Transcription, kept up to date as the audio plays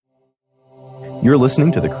You're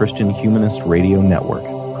listening to the Christian Humanist Radio Network,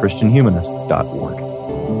 christianhumanist.org.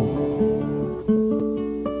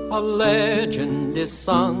 A legend is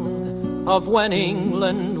sung of when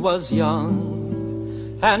England was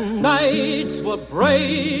young, and knights were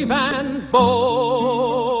brave and bold.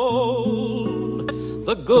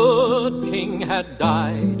 The good king had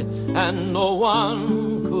died, and no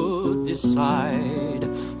one could decide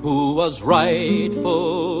who was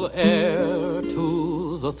rightful heir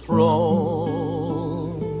to the throne.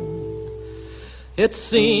 It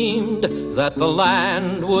seemed that the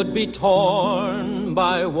land would be torn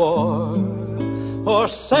by war, or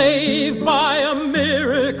saved by a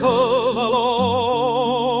miracle alone.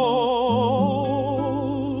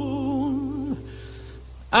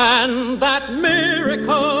 And that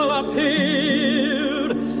miracle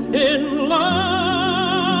appeared in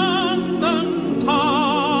London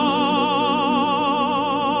town.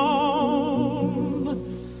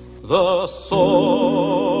 The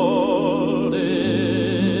sword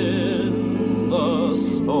in the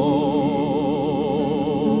stone.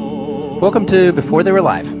 Welcome to Before They Were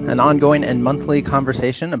Live, an ongoing and monthly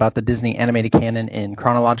conversation about the Disney animated canon in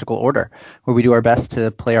chronological order, where we do our best to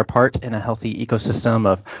play our part in a healthy ecosystem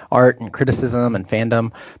of art and criticism and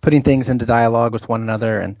fandom, putting things into dialogue with one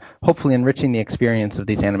another and hopefully enriching the experience of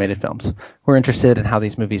these animated films. We're interested in how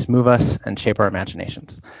these movies move us and shape our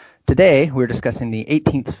imaginations. Today, we're discussing the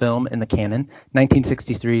 18th film in the canon,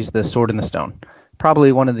 1963's The Sword in the Stone.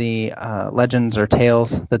 Probably one of the legends or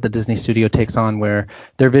tales that the Disney studio takes on where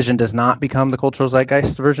their vision does not become the cultural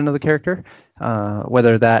zeitgeist version of the character.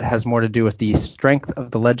 Whether that has more to do with the strength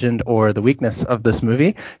of the legend or the weakness of this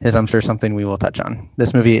movie is, I'm sure, something we will touch on.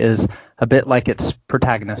 This movie is a bit like its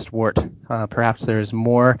protagonist, Wart. Perhaps there is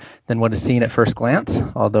more than what is seen at first glance,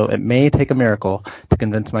 although it may take a miracle to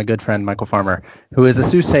convince my good friend Michael Farmer, who is a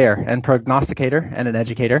soothsayer and prognosticator and an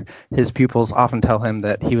educator. His pupils often tell him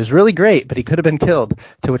that he was really great, but he could have been killed,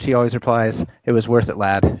 to which he always replies, "It was worth it,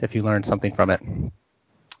 lad, if you learned something from it."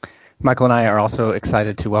 Michael and I are also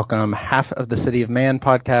excited to welcome half of the City of Man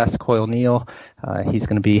podcast, Coyle Neal. He's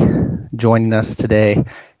going to be joining us today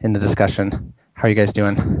in the discussion. How are you guys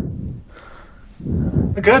doing?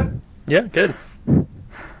 Good. Yeah, good.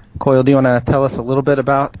 Coyle, do you want to tell us a little bit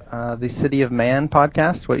about the City of Man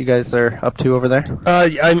podcast, what you guys are up to over there?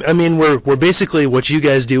 I mean, we're basically what you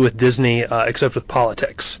guys do with Disney, except with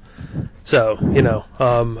politics. So,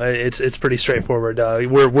 it's pretty straightforward.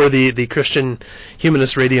 We're the Christian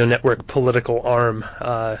Humanist Radio Network political arm.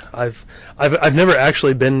 I've never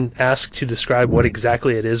actually been asked to describe what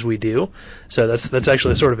exactly it is we do, so that's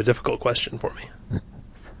actually sort of a difficult question for me.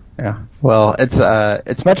 Yeah, well,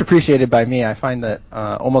 it's much appreciated by me. I find that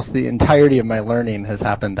almost the entirety of my learning has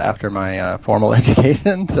happened after my formal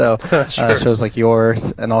education. So Sure. Shows like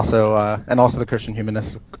yours and also the Christian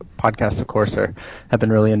Humanist podcasts, of course, have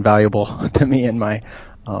been really invaluable to me in my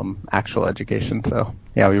actual education. So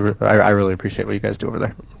yeah, I really appreciate what you guys do over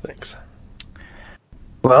there. Thanks.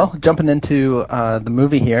 Well, jumping into the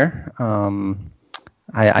movie here.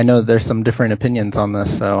 I know there's some different opinions on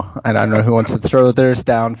this, so I don't know who wants to throw theirs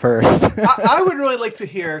down first. I would really like to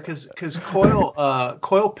hear, because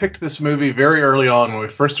Coyle picked this movie very early on when we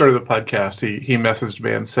first started the podcast. He messaged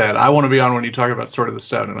me and said, "I want to be on when you talk about Sword of the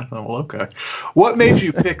Stone." And I thought, well, okay. What made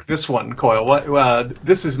you pick this one, Coyle?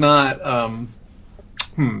 This is not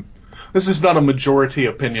this is not a majority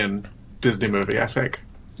opinion Disney movie, I think.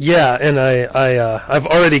 Yeah, and I've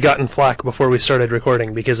already gotten flack before we started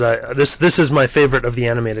recording because this is my favorite of the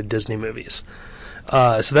animated Disney movies.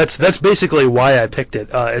 So that's basically why I picked it.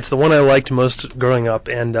 It's the one I liked most growing up,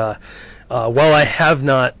 and while I have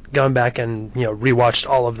not gone back and rewatched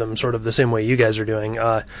all of them sort of the same way you guys are doing,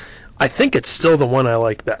 I think it's still the one I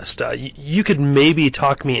like best. You could maybe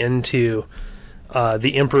talk me into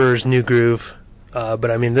The Emperor's New Groove.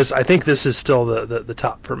 But I mean, I think this is still the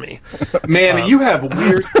top for me. Man, you have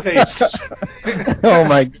weird tastes. Oh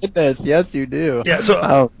my goodness, yes you do. Yeah,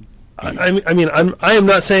 so I am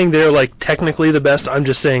not saying they're like technically the best. I'm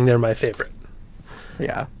just saying they're my favorite.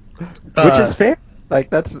 Yeah, which is fair. Like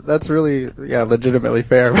that's really legitimately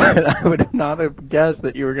fair. But I would not have guessed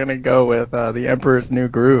that you were gonna go with The Emperor's New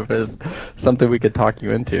Groove as something we could talk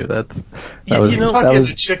you into. That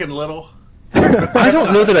was Chicken Little. I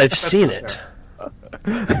don't know that I've seen it.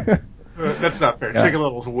 That's not fair. Yeah. Chicken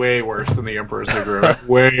Little's way worse than The Emperor's New Groove.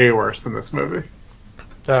 Way worse than this movie.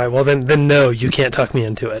 All right, well then no, you can't talk me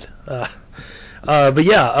into it. But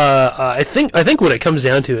yeah, I think what it comes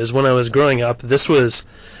down to is when I was growing up, this was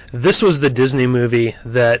the Disney movie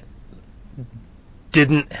that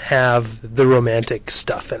didn't have the romantic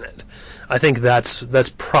stuff in it. I think that's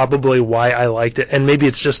probably why I liked it, and maybe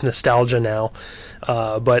it's just nostalgia now,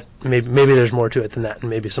 but maybe there's more to it than that, and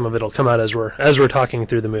maybe some of it'll come out as we're talking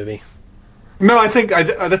through the movie. No, I think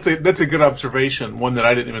that's a good observation, one that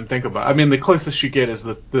I didn't even think about. I mean, the closest you get is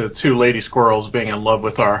the two lady squirrels being in love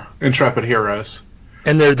with our intrepid heroes.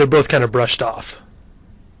 And they're both kind of brushed off.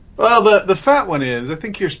 Well, the fat one is. I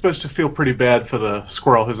think you're supposed to feel pretty bad for the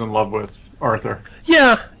squirrel who's in love with Arthur.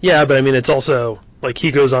 Yeah, but I mean, it's also like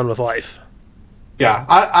he goes on with life. Yeah,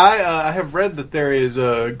 I have read that there is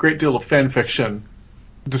a great deal of fan fiction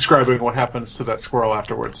describing what happens to that squirrel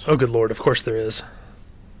afterwards. Oh, good Lord! Of course there is.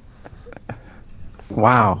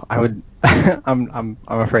 Wow, I would. I'm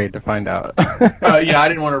afraid to find out. Yeah, I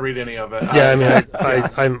didn't want to read any of it. Yeah,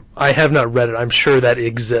 I mean, I have not read it. I'm sure that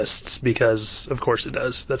exists because, of course, it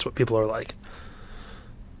does. That's what people are like.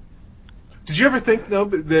 Did you ever think though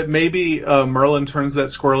that maybe Merlin turns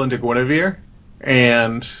that squirrel into Guinevere,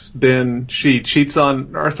 and then she cheats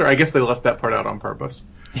on Arthur? I guess they left that part out on purpose.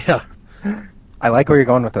 Yeah. I like where you're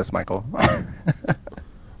going with this, Michael.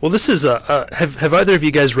 Well, this is have either of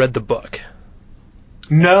you guys read the book?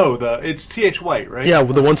 No, it's T.H. White, right? Yeah,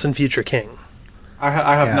 the Once and Future King. I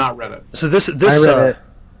have not read it. So this I read it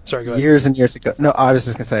sorry, go ahead. years and years ago. No, I was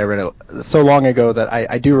just gonna say I read it so long ago that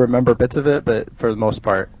I do remember bits of it, but for the most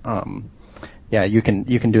part, yeah, you can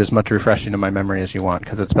do as much refreshing in my memory as you want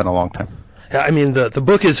because it's been a long time. Yeah, I mean the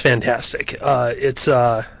book is fantastic. It's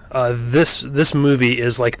this movie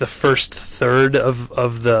is like the first third of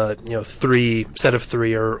the set of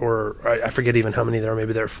three or I forget even how many there are.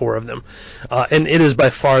 Maybe there are four of them, and it is by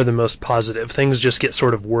far the most positive. Things just get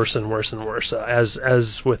sort of worse and worse and worse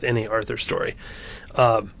as with any Arthur story.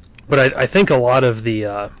 But I think a lot of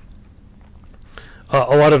the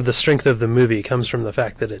strength of the movie comes from the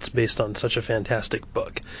fact that it's based on such a fantastic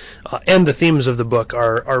book, and the themes of the book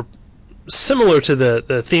are similar to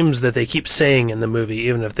the themes that they keep saying in the movie,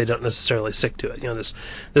 even if they don't necessarily stick to it.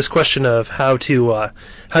 This question of how to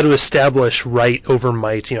establish right over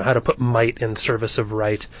might, how to put might in service of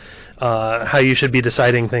right, how you should be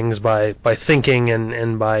deciding things by thinking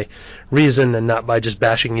and by reason and not by just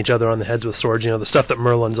bashing each other on the heads with swords, the stuff that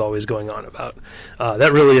Merlin's always going on about.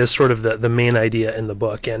 That really is sort of the main idea in the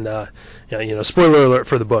book, and spoiler alert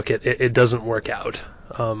for the book, it doesn't work out.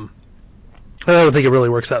 I don't think it really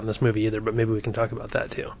works out in this movie either, but maybe we can talk about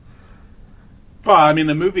that too. Well, I mean,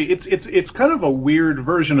 the movie, it's kind of a weird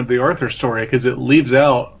version of the Arthur story because it leaves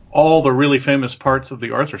out all the really famous parts of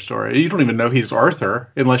the Arthur story. You don't even know he's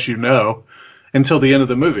Arthur unless you know until the end of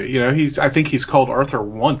the movie. I think he's called Arthur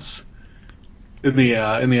once in the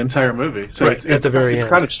entire movie. So right, it's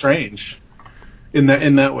kind of strange in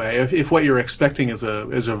that way. If what you're expecting is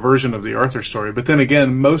a version of the Arthur story, but then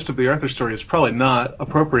again, most of the Arthur story is probably not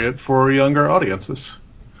appropriate for younger audiences.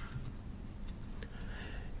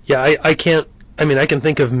 Yeah, I can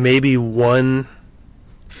think of maybe one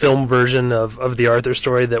film version of the Arthur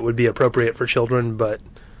story that would be appropriate for children, but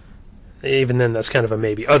even then that's kind of a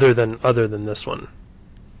maybe, other than this one.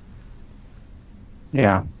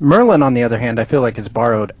 Yeah. Merlin, on the other hand, I feel like is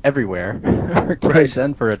borrowed everywhere for kids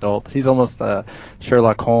and for adults. He's almost a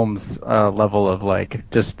Sherlock Holmes level of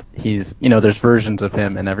he's there's versions of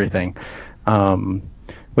him and everything. What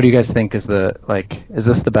do you guys think is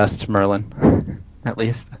this the best Merlin, at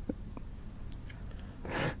least?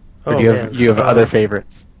 Or do you have other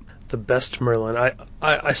favorites? The best Merlin.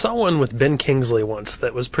 I saw one with Ben Kingsley once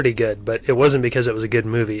that was pretty good, but it wasn't because it was a good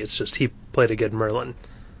movie. It's just he played a good Merlin.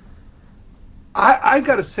 I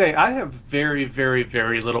gotta say, I have very, very,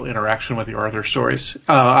 very little interaction with the Arthur stories.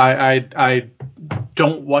 I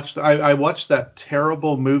don't watch. I watched that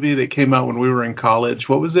terrible movie that came out when we were in college.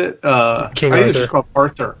 What was it? King Arthur. Arthur. It's called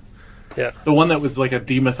Arthur. Yeah. The one that was like a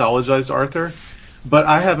demythologized Arthur. But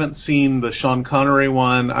I haven't seen the Sean Connery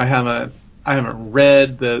one. I haven't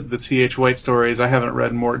read the T.H. White stories. I haven't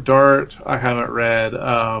read Mort Dart. I haven't read.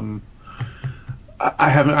 I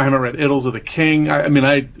haven't read Idylls of the King.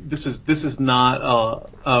 This is not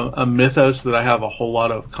a mythos that I have a whole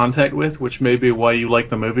lot of contact with, which may be why you like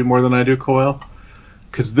the movie more than I do, Coyle.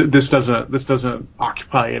 Because this doesn't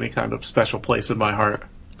occupy any kind of special place in my heart.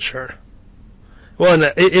 Sure. Well,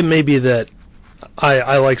 and it may be that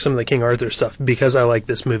I like some of the King Arthur stuff because I liked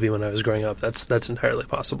this movie when I was growing up. That's entirely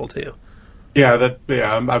possible too. Yeah,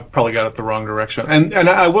 I've probably got it the wrong direction. And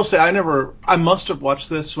I will say I must have watched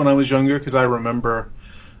this when I was younger because I remember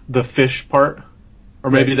the fish part, or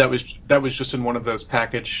maybe that was just in one of those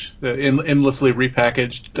endlessly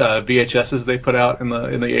repackaged VHSs they put out in the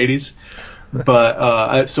 80s.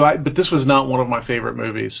 But this was not one of my favorite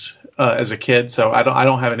movies as a kid, so I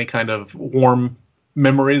don't have any kind of warm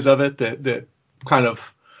memories of it that kind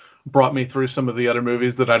of brought me through some of the other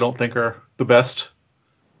movies that I don't think are the best.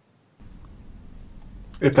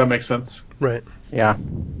 If that makes sense. Right. Yeah.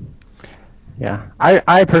 Yeah.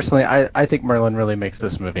 I personally, I think Merlin really makes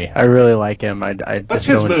this movie. I really like him. That's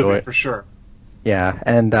his movie for sure. Yeah,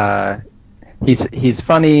 and he's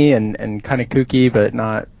funny and kind of kooky, but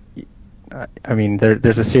not. I mean,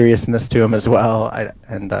 there's a seriousness to him as well.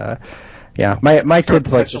 Yeah, my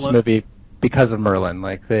kids like this movie because of Merlin.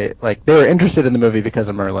 They were interested in the movie because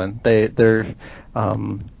of Merlin. I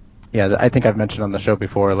think I've mentioned on the show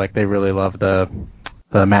before. Like, they really love the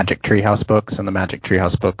Magic Treehouse books, and the Magic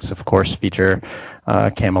Treehouse books, of course, feature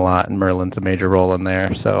Camelot, and Merlin's a major role in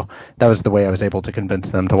there. So that was the way I was able to convince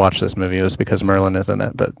them to watch this movie, was because Merlin is in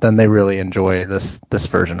it. But then they really enjoy this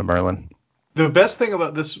version of Merlin. The best thing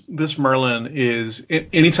about this Merlin is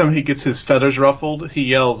anytime he gets his feathers ruffled, he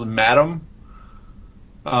yells "Madam,"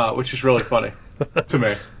 which is really funny to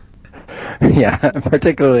me. Yeah,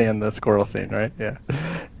 particularly in the squirrel scene, right? Yeah,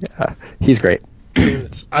 he's great.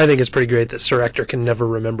 I think it's pretty great that Sir Ector can never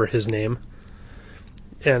remember his name,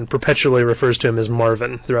 and perpetually refers to him as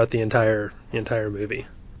Marvin throughout the entire movie.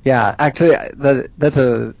 Yeah, actually, that's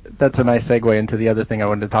a nice segue into the other thing I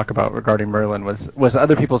wanted to talk about regarding Merlin was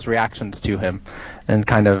other people's reactions to him, and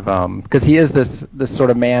kind of because he is this sort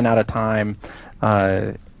of man out of time,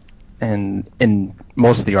 and in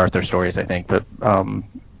most of the Arthur stories, I think, but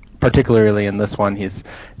particularly in this one, he's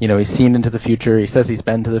seen into the future. He says he's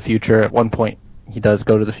been to the future. At one point, he does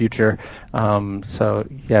go to the future. So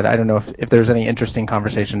yeah, I don't know if there's any interesting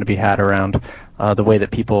conversation to be had around the way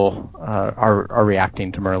that people are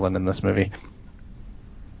reacting to Merlin in this movie.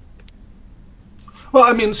 Well,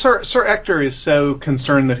 I mean, Sir Ector is so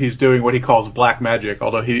concerned that he's doing what he calls black magic,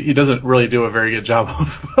 although he doesn't really do a very good job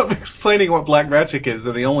of explaining what black magic is.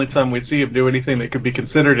 And the only time we see him do anything that could be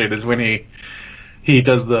considered it is when he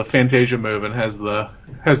does the Fantasia move and has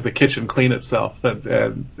the kitchen clean itself.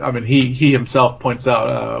 And I mean, he himself points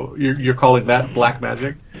out, you're calling that black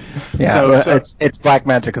magic? Yeah, it's black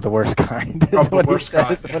magic of the worst kind. Of the worst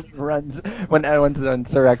kind. When he runs, when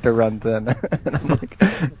Sir Ector runs in, and I'm like,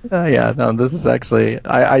 this is actually,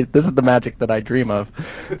 this is the magic that I dream of.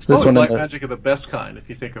 It's probably black magic of the best kind, if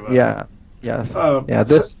you think about it. Yeah. Yes.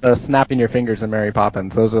 This snapping your fingers in Mary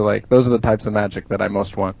Poppins. Those are the types of magic that I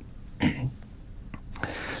most want.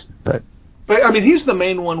 But I mean, he's the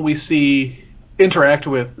main one we see interact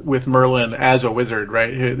with Merlin as a wizard,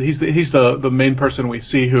 right? He's the main person we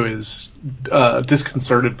see who is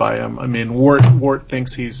disconcerted by him. I mean, Wart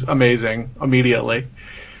thinks he's amazing immediately.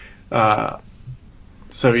 So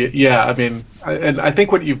yeah, I mean, I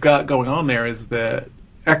think what you've got going on there is that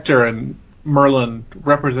Ector and Merlin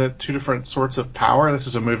represent two different sorts of power. This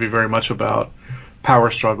is a movie very much about power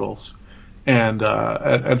struggles, and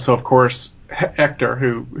so of course Ector,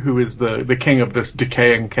 who is the king of this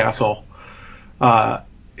decaying castle,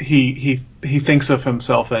 he thinks of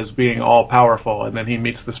himself as being all powerful, and then he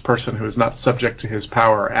meets this person who is not subject to his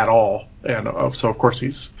power at all, and so of course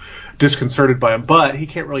he's disconcerted by him. But he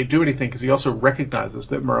can't really do anything because he also recognizes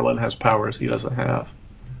that Merlin has powers he doesn't have.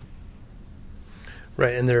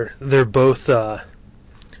 Right, and they're both are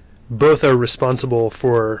responsible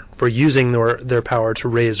for using their power to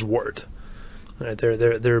raise Wart. Right,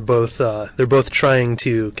 they're both trying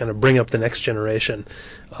to kind of bring up the next generation,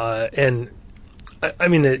 and I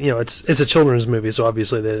mean, it's a children's movie, so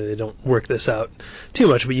obviously they don't work this out too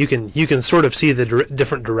much, but you can sort of see the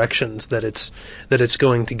different directions that it's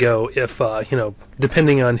going to go if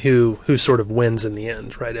depending on who sort of wins in the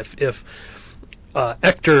end, right? If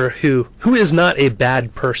Ector, who is not a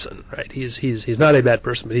bad person, right? He's not a bad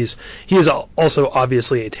person, but he is also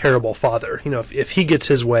obviously a terrible father. If he gets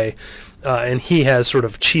his way, and he has sort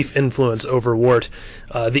of chief influence over Wart,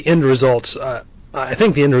 the end results. I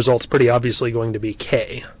think the end result's pretty obviously going to be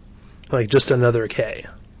K, like just another K.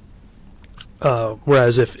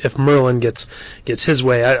 Whereas if Merlin gets his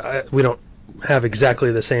way, we don't have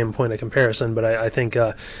exactly the same point of comparison, but I think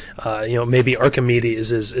maybe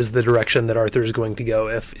Archimedes is the direction that Arthur is going to go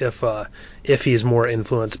if he's more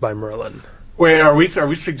influenced by Merlin. Wait, are we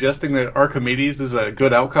suggesting that Archimedes is a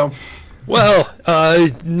good outcome? Well,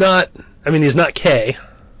 not. I mean, he's not K.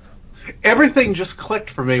 Everything just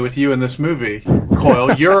clicked for me with you in this movie,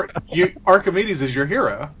 Coyle. Archimedes is your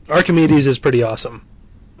hero. Archimedes is pretty awesome.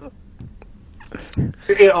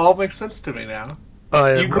 It all makes sense to me now.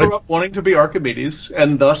 You grew up wanting to be Archimedes,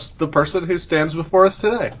 and thus the person who stands before us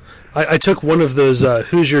today. I took one of those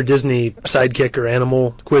Who's Your Disney Sidekick or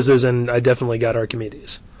Animal quizzes, and I definitely got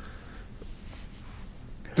Archimedes.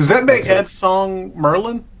 Does that make Ed's song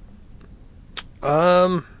Merlin?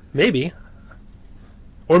 Maybe.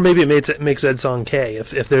 Or maybe it makes Ed's song K,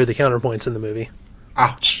 if they're the counterpoints in the movie.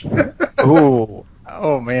 Ouch. Ooh.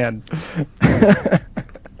 Oh, man.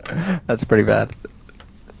 That's pretty bad.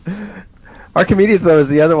 Archimedes, though, is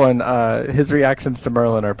the other one. His reactions to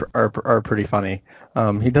Merlin are pretty funny.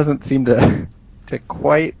 He doesn't seem to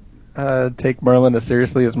quite take Merlin as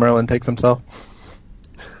seriously as Merlin takes himself.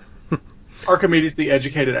 Archimedes, the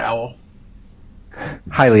educated owl.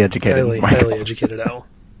 Highly educated. Highly educated owl.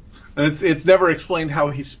 And it's never explained how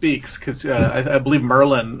he speaks, because I believe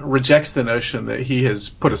Merlin rejects the notion that he has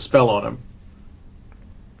put a spell on him.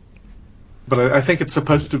 But I think it's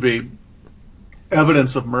supposed to be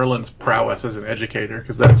evidence of Merlin's prowess as an educator,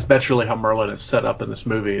 because that's really how Merlin is set up in this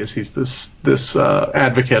movie. Is he's this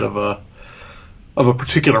advocate of a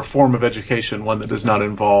particular form of education, one that does not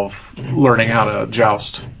involve learning how to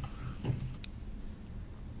joust.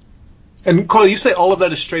 And Coyle, you say all of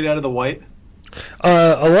that is straight out of the White?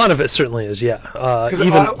 A lot of it certainly is, yeah.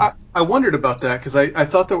 I wondered about that, because I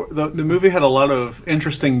thought the movie had a lot of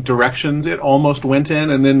interesting directions it almost went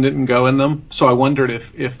in and then didn't go in them. So I wondered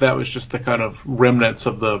if that was just the kind of remnants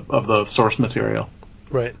of the source material.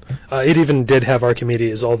 Right. It even did have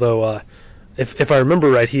Archimedes, although if I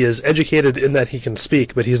remember right, he is educated in that he can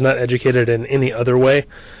speak, but he's not educated in any other way.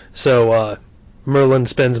 So Merlin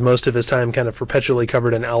spends most of his time kind of perpetually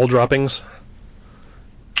covered in owl droppings.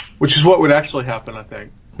 Which is what would actually happen, I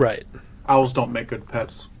think. Right. Owls don't make good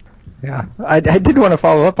pets. Yeah, I did want to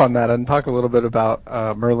follow up on that and talk a little bit about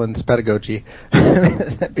Merlin's pedagogy,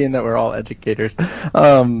 being that we're all educators.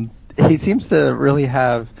 He seems to really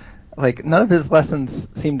have, like, none of his lessons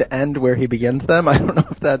seem to end where he begins them. I don't know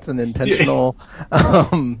if that's an intentional,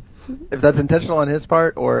 if that's intentional on his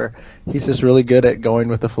part, or he's just really good at going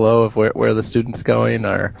with the flow of where the student's going,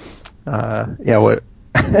 or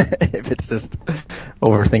if it's just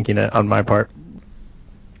overthinking it on my part.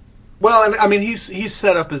 Well, and I mean, he's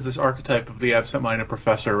set up as this archetype of the absent-minded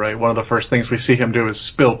professor, right? One of the first things we see him do is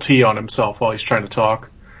spill tea on himself while he's trying to talk.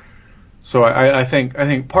 So I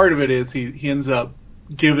think part of it is he ends up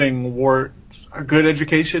giving Wart a good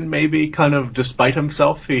education, maybe kind of despite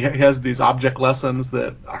himself. He has these object lessons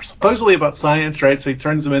that are supposedly about science, right? So he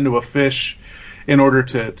turns him into a fish in order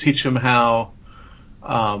to teach him how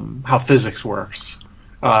physics works.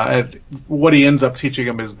 And what he ends up teaching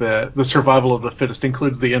him is the survival of the fittest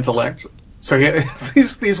includes the intellect. So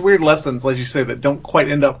these weird lessons, as you say, that don't quite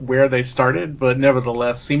end up where they started, but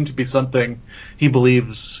nevertheless seem to be something he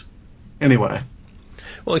believes anyway.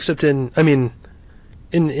 Well, except in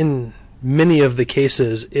many of the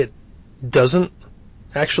cases, it doesn't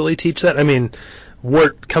actually teach that. I mean,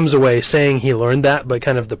 Wart comes away saying he learned that, but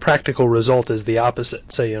kind of the practical result is the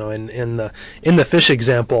opposite. So, in the fish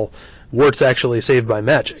example, Wart's actually saved by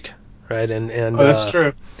magic, right? And that's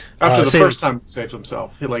true. After the first time he saves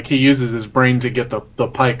himself, he uses his brain to get the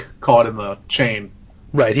pike caught in the chain.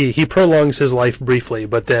 Right. He prolongs his life briefly,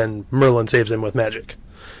 but then Merlin saves him with magic.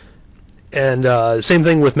 And same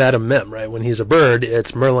thing with Madame Mim, right? When he's a bird,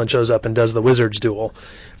 it's Merlin shows up and does the wizard's duel.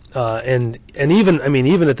 And even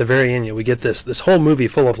at the very end, we get this whole movie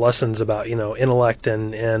full of lessons about, intellect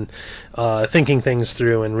and thinking things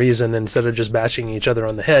through and reason instead of just bashing each other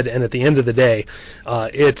on the head. And at the end of the day,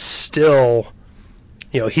 it's still,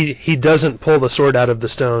 he doesn't pull the sword out of the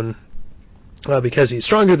stone because he's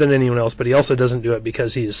stronger than anyone else, but he also doesn't do it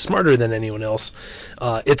because he's smarter than anyone else.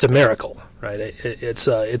 It's a miracle, right?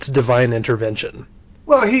 It's divine intervention.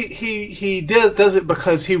 Well, he does it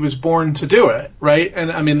because he was born to do it, right?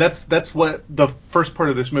 And I mean that's what the first part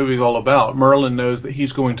of this movie is all about. Merlin knows that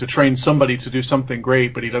he's going to train somebody to do something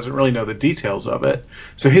great, but he doesn't really know the details of it.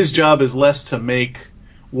 So his job is less to make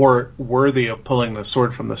Wart worthy of pulling the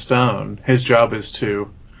sword from the stone. His job is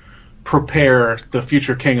to prepare the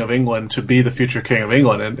future king of England to be the future king of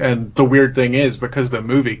England. And the weird thing is, because the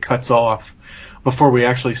movie cuts off before we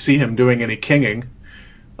actually see him doing any kinging,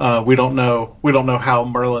 we don't know how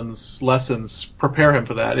Merlin's lessons prepare him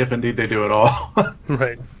for that, if indeed they do at all.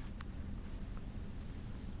 Right.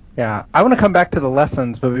 Yeah, I want to come back to the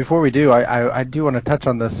lessons, but before we do, I do want to touch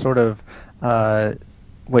on this sort of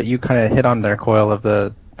what you kind of hit on there, Coyle, of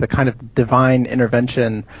the kind of divine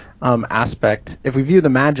intervention aspect. If we view the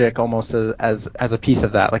magic almost as a piece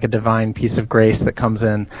of that, like a divine piece of grace that comes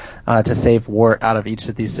in to save Wart out of each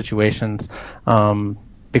of these situations,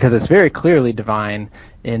 because it's very clearly divine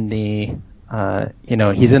in the,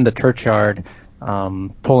 he's in the churchyard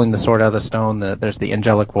pulling the sword out of the stone. There's the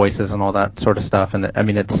angelic voices and all that sort of stuff. And I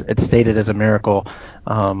mean, it's stated as a miracle.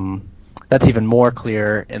 That's even more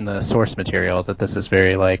clear in the source material that this is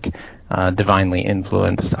very divinely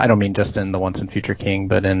influenced. I don't mean just in the Once and Future King,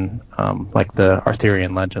 but in the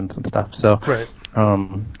Arthurian legends and stuff. So right.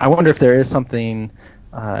 I wonder if there is something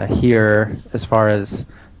here as far as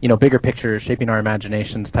bigger picture, shaping our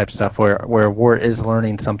imaginations type stuff, where Wart is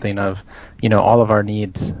learning something of, all of our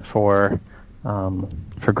needs for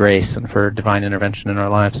grace and for divine intervention in our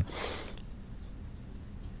lives.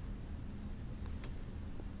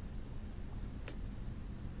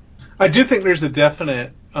 I do think there's a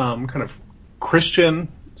definite kind of Christian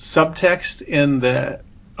subtext in that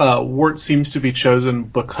Wart seems to be chosen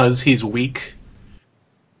because he's weak.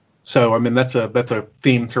 So, I mean, that's a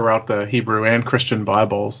theme throughout the Hebrew and Christian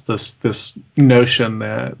Bibles. This notion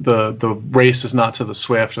that the race is not to the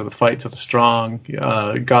swift or the fight to the strong.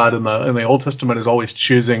 God in the Old Testament is always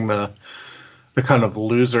choosing the kind of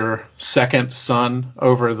loser second son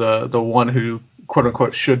over the one who, quote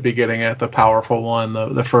unquote, should be getting it, the powerful one,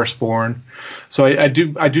 the firstborn. So I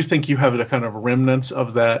do think you have the kind of remnants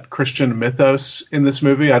of that Christian mythos in this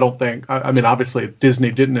movie. I mean, obviously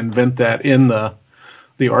Disney didn't invent that in the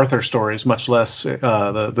Arthur stories, much less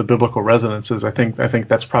the biblical resonances. I think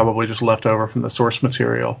that's probably just left over from the source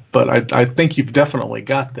material. But I think you've definitely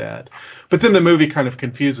got that. But then the movie kind of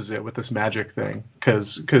confuses it with this magic thing,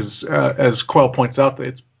 because as Quayle points out,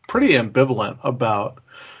 it's pretty ambivalent about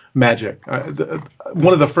magic.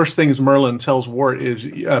 One of the first things Merlin tells Wart is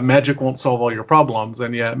magic won't solve all your problems,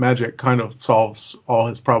 and yet magic kind of solves all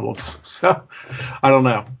his problems. So I don't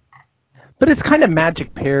know. But it's kind of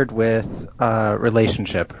magic paired with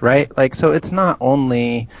relationship, right? Like, so it's not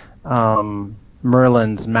only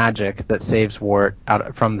Merlin's magic that saves Wart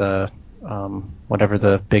out from the whatever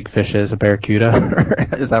the big fish is, a barracuda.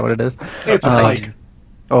 Is that what it is? It's a pike.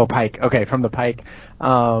 Oh, pike. Okay, from the pike.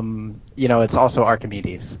 It's also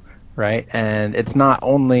Archimedes, right? And it's not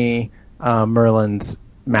only Merlin's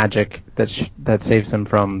magic that saves him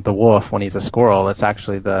from the wolf when he's a squirrel. It's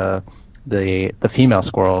actually the female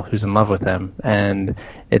squirrel who's in love with him. And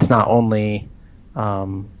it's not only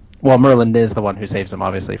Merlin is the one who saves him,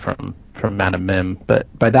 obviously, from Madame Mim. But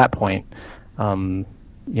by that point,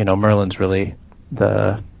 Merlin's really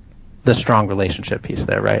the strong relationship piece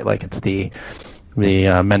there, right? Like, it's the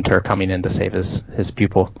mentor coming in to save his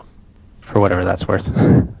pupil, for whatever that's worth.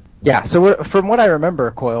 Yeah. So from what I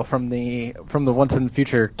remember, Quayle, from the Once in the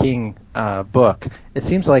Future King book, it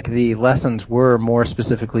seems like the lessons were more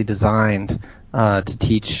specifically designed to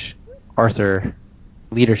teach Arthur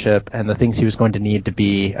leadership and the things he was going to need to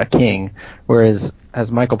be a king. Whereas,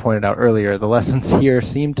 as Michael pointed out earlier, the lessons here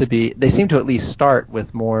seem to at least start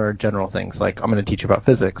with more general things, like, I'm going to teach you about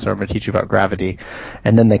physics, or I'm going to teach you about gravity,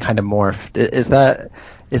 and then they kind of morph. Is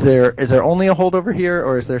there only a holdover here,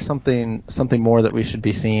 or is there something more that we should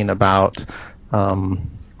be seeing about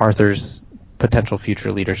Arthur's potential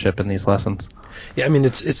future leadership in these lessons? Yeah, I mean,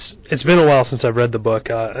 it's been a while since I've read the book,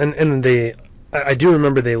 and I do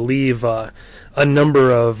remember they leave a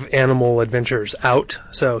number of animal adventures out.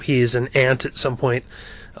 So he's an ant at some point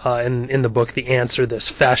in the book. The ants are this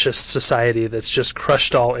fascist society that's just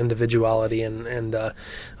crushed all individuality, and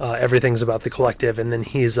everything's about the collective. And then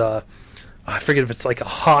he's I forget if it's like a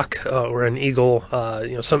hawk or an eagle,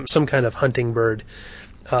 some kind of hunting bird.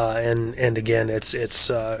 And again, it's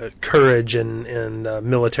courage and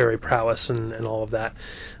military prowess and all of that.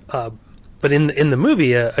 But in the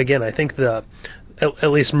movie, again, I think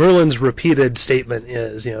at least Merlin's repeated statement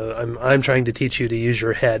is, I'm trying to teach you to use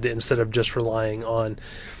your head instead of just relying on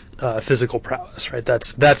physical prowess, right?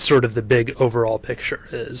 That's sort of the big overall picture.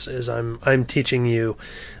 Is I'm teaching you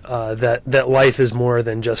that life is more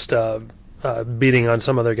than just beating on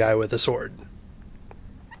some other guy with a sword,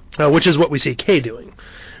 which is what we see Kay doing,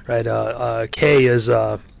 right? Kay is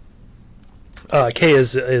again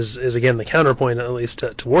the counterpoint, at least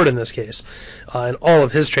to Wart in this case, and all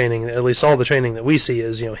of his training, at least all the training that we see,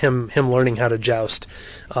 is him learning how to joust,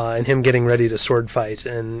 and him getting ready to sword fight,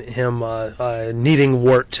 and him needing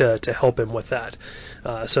Wart to help him with that.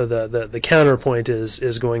 So the counterpoint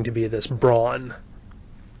is going to be this brawn.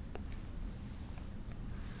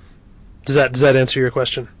 Does that answer your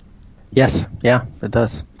question? Yes, yeah, it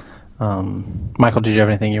does. Michael, did you have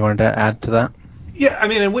anything you wanted to add to that? Yeah, I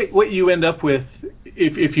mean, and what you end up with,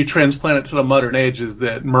 if you transplant it to the modern age, is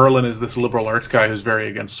that Merlin is this liberal arts guy who's very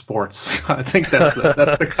against sports. I think that's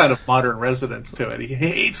the kind of modern resonance to it. He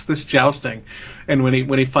hates this jousting, and when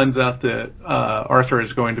he finds out that Arthur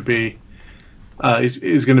is going to be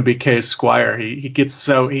is going to be Kay's squire, he gets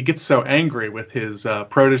so angry with his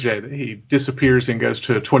protege that he disappears and goes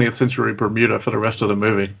to 20th century Bermuda for the rest of the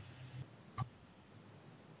movie.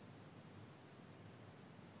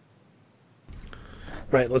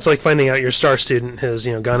 Right, it's like finding out your star student has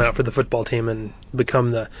gone out for the football team and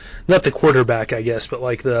become not the quarterback, I guess, but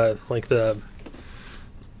like the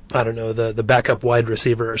I don't know, the backup wide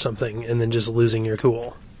receiver or something, and then just losing your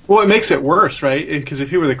cool. Well, it makes it worse, right? Because if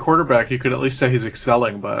he were the quarterback, you could at least say he's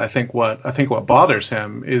excelling. But I think what bothers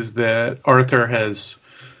him is that Arthur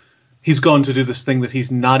he's gone to do this thing that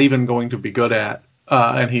he's not even going to be good at,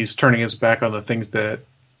 and he's turning his back on the things that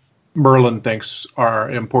Merlin thinks are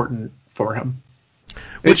important for him.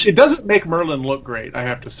 Which it doesn't make Merlin look great, I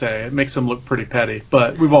have to say. It makes him look pretty petty,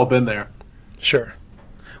 but we've all been there. Sure.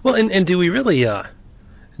 Well, and do we really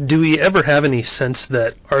do we ever have any sense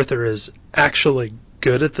that Arthur is actually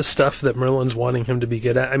good at the stuff that Merlin's wanting him to be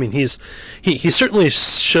good at? I mean, he certainly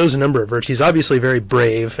shows a number of virtues. He's obviously very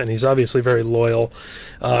brave, and he's obviously very loyal,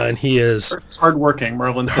 and he is... It's hardworking.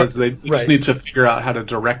 Merlin says they just need to figure out how to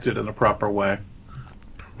direct it in the proper way.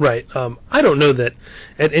 Right. I don't know that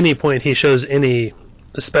at any point he shows any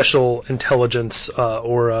special intelligence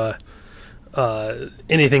or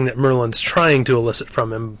anything that Merlin's trying to elicit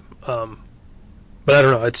from him. But I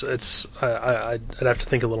don't know. I'd have to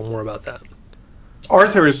think a little more about that.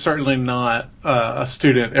 Arthur is certainly not a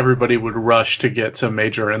student everybody would rush to get to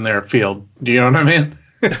major in their field. Do you know what I mean?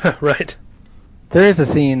 Right. There is a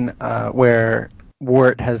scene where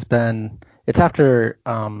Wart has been... It's after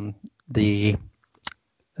the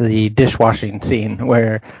dishwashing scene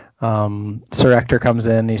where Sir Ector comes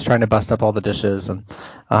in. He's trying to bust up all the dishes, and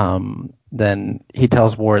then he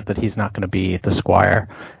tells Wart that he's not going to be the squire.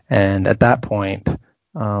 And at that point,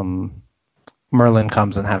 Merlin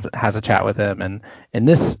comes and has a chat with him. And in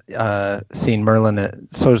this scene, Merlin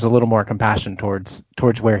shows a little more compassion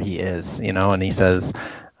towards where he is, and he says,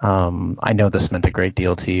 I know this meant a great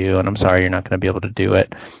deal to you, and I'm sorry you're not going to be able to do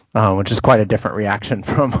it, which is quite a different reaction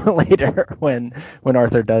from later when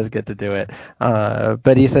Arthur does get to do it.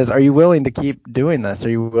 But he says, are you willing to keep doing this? Are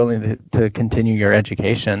you willing to continue your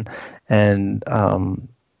education? And,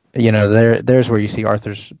 there's where you see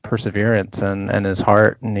Arthur's perseverance and his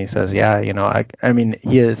heart. And he says, yeah, I mean,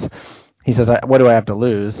 he is... He says, what do I have to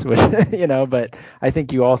lose? Which, but I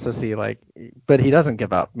think you also see but he doesn't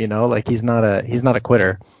give up, he's not a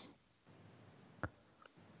quitter.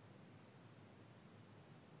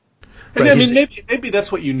 And I mean, maybe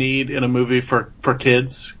that's what you need in a movie for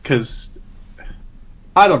kids, because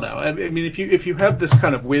I don't know. I mean, if you have this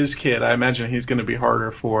kind of whiz kid, I imagine he's going to be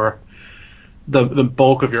harder for the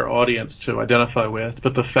bulk of your audience to identify with.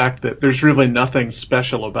 But the fact that there's really nothing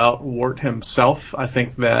special about Wart himself, I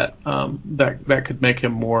think that that could make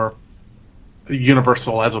him more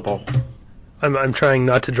universalizable. I'm trying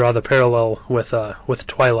not to draw the parallel with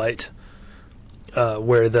Twilight,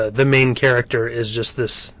 where the main character is just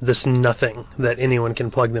this nothing that anyone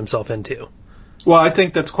can plug themselves into. Well, I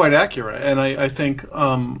think that's quite accurate, and I think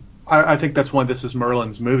I think that's why this is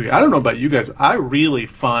Merlin's movie. I don't know about you guys. I really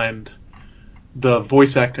find the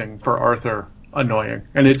voice acting for Arthur annoying,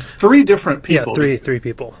 and it's three different people. Yeah, three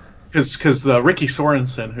people. Because the Ricky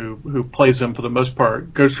Sorensen who plays him for the most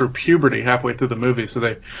part goes through puberty halfway through the movie,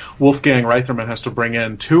 so Wolfgang Reitherman has to bring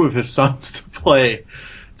in two of his sons to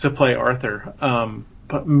play Arthur.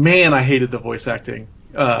 But man, I hated the voice acting.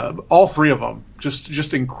 All three of them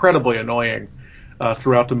just incredibly annoying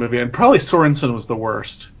throughout the movie, and probably Sorensen was the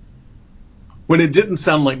worst. When it didn't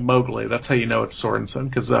sound like Mowgli, that's how you know it's Sorensen,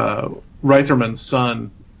 because Reitherman's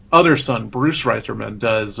other son, Bruce Reitherman,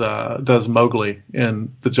 does Mowgli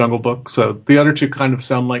in the Jungle Book. So the other two kind of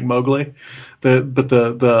sound like Mowgli, but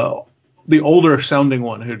the older sounding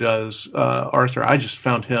one who does Arthur, I just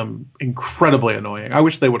found him incredibly annoying. I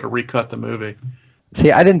wish they would have recut the movie.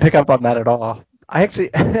 See, I didn't pick up on that at all. I actually,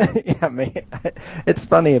 it's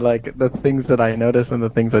funny, the things that I notice and the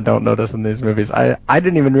things I don't notice in these movies. I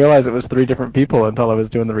didn't even realize it was three different people until I was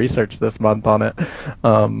doing the research this month on it.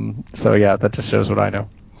 So yeah, that just shows what I know.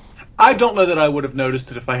 I don't know that I would have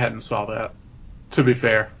noticed it if I hadn't saw that, to be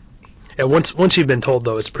fair. Yeah, once you've been told,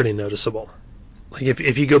 though, it's pretty noticeable. Like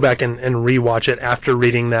if you go back and rewatch it after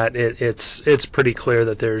reading that, it's pretty clear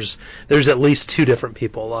that there's at least two different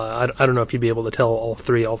people. I don't know if you'd be able to tell all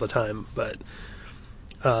three all the time, but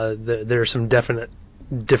there are some definite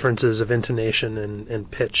differences of intonation and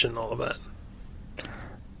pitch and all of that.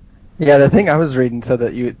 Yeah, the thing I was reading said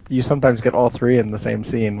that you sometimes get all three in the same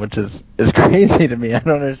scene, which is crazy to me. I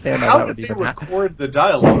don't understand how that would even happen. How did they record the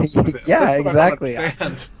dialogue? Yeah, exactly.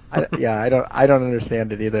 I don't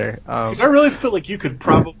understand it either. Because I really feel like you could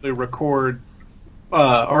probably record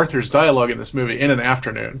Arthur's dialogue in this movie in an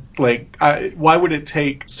afternoon. Why would it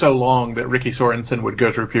take so long that Ricky Sorensen would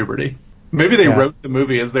go through puberty? Maybe they wrote the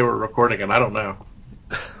movie as they were recording it. I don't know.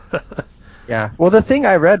 Yeah. Well, the thing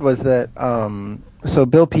I read was that so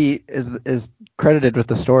Bill Peet is credited with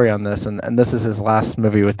the story on this, and this is his last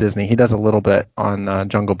movie with Disney. He does a little bit on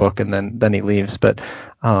Jungle Book, and then he leaves. But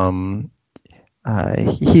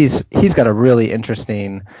he's got a really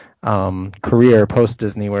interesting career post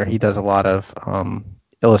Disney where he does a lot of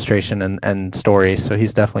illustration and stories. So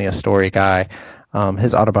he's definitely a story guy.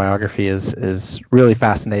 His autobiography is really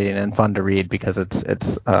fascinating and fun to read because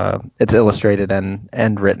it's illustrated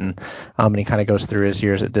and written, and he kind of goes through his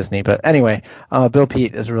years at Disney. But anyway, Bill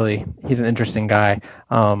Peet he's an interesting guy.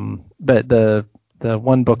 But the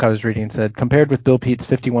one book I was reading said, compared with Bill Peet's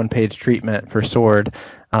 51-page treatment for Sword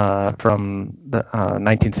from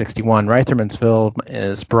 1961, Reitherman's film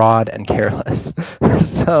is broad and careless.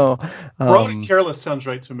 So broad and careless sounds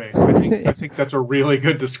right to me. I think that's a really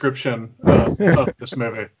good description of this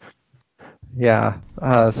movie. Yeah.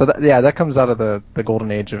 That comes out of the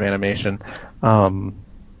golden age of animation.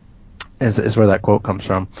 Is where that quote comes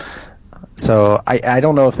from. So I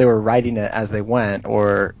don't know if they were writing it as they went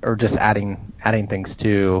or just adding things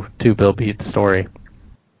to Bill Peet's story.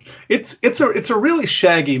 It's a really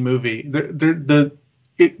shaggy movie. The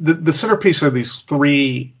centerpiece are these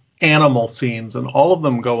 3 animal scenes, and all of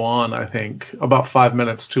them go on, I think, about 5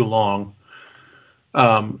 minutes too long.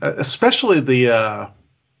 Especially the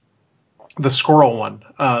squirrel one.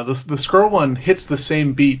 The squirrel one hits the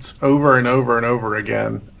same beats over and over and over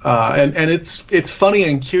again. And it's funny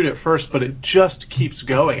and cute at first, but it just keeps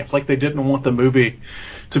going. It's like they didn't want the movie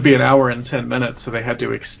to be an hour and 10 minutes, so they had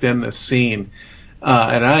to extend this scene.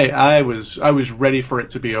 And I was ready for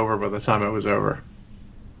it to be over by the time it was over.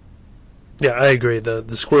 Yeah, I agree.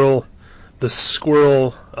 The squirrel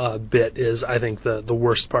bit is, I think, the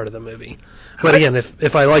worst part of the movie. But again,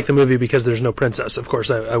 if I like the movie because there's no princess, of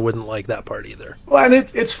course I wouldn't like that part either. Well, and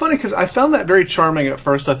it's funny because I found that very charming at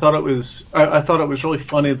first. I thought it was really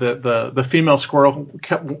funny that the female squirrel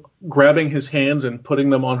kept grabbing his hands and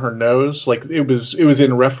putting them on her nose, like it was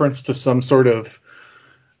in reference to some sort of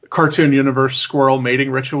cartoon universe squirrel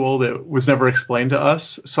mating ritual that was never explained to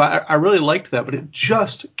us. So I really liked that, but it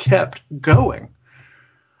just kept going.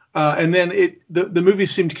 And then the movie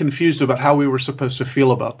seemed confused about how we were supposed to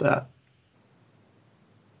feel about that.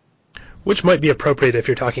 Which might be appropriate if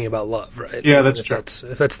you're talking about love, right? Yeah, that's true.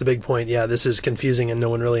 If that's the big point, yeah, this is confusing and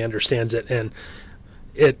no one really understands it, and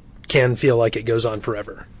it can feel like it goes on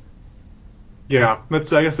forever. Yeah, I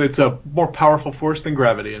guess it's a more powerful force than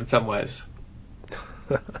gravity in some ways.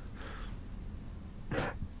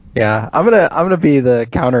 Yeah, I'm gonna be the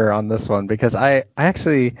counter on this one because I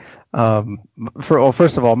actually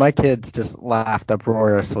first of all, my kids just laughed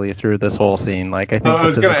uproariously through this whole scene. Like I think I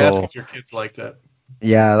was gonna ask if your kids liked it.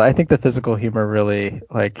 Yeah, I think the physical humor really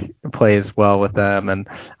plays well with them, and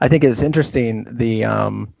I think it's interesting the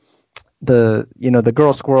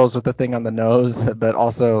girl squirrels with the thing on the nose, but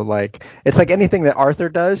also it's like anything that Arthur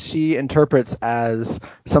does, she interprets as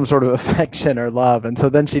some sort of affection or love, and so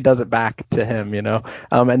then she does it back to him,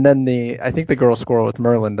 and then I think the girl squirrel with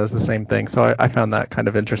Merlin does the same thing. So I found that kind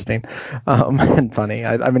of interesting and funny.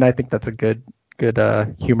 I mean, I think that's a good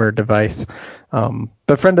humor device.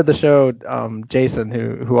 But friend of the show, Jason,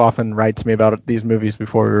 who often writes me about these movies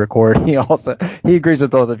before we record, he agrees with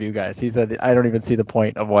both of you guys. He said, I don't even see the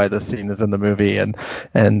point of why this scene is in the movie. And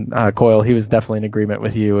Coyle, he was definitely in agreement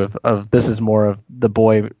with you of this is more of the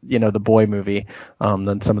boy movie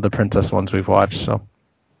than some of the princess ones we've watched. So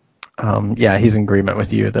yeah, he's in agreement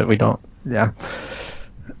with you that we don't. Yeah.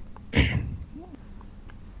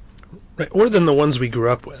 Right, or than the ones we grew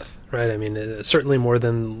up with, right? I mean, certainly more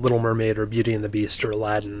than Little Mermaid or Beauty and the Beast or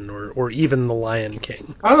Aladdin or even The Lion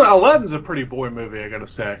King. I don't know, Aladdin's a pretty boy movie, I gotta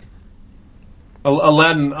say.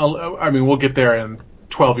 Aladdin, I mean, we'll get there in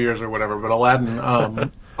 12 years or whatever, but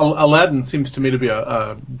Aladdin seems to me to be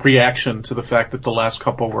a reaction to the fact that the last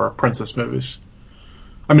couple were princess movies.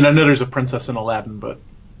 I mean, I know there's a princess in Aladdin, but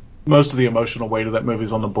most of the emotional weight of that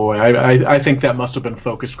movie's on the boy. I think that must have been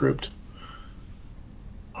focus grouped.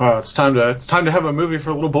 It's time to have a movie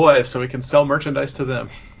for little boys so we can sell merchandise to them.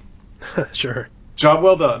 Sure. Job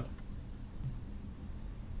well done.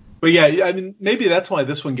 But yeah, I mean, maybe that's why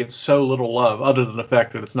this one gets so little love, other than the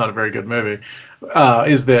fact that it's not a very good movie,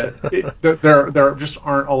 is that there just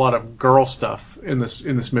aren't a lot of girl stuff in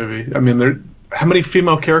this movie. I mean, how many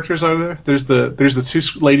female characters are there? There's the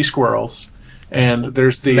two lady squirrels, and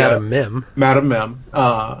there's the Madam Mim,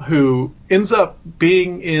 who ends up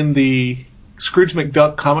being in the Scrooge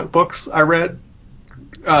McDuck comic books I read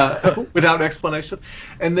without explanation,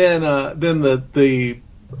 and then the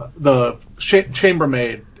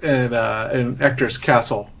chambermaid in Hector's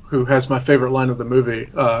castle, who has my favorite line of the movie,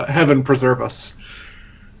 "Heaven preserve us."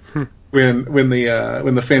 when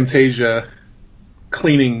the Fantasia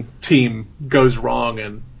cleaning team goes wrong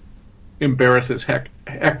and embarrasses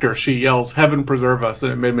Hector, she yells, "Heaven preserve us,"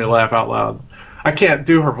 and it made me laugh out loud. I can't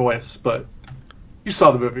do her voice, but you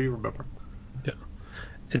saw the movie, you remember. Yeah.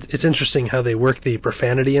 It's interesting how they work the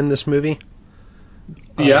profanity in this movie.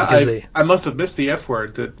 I must have missed the F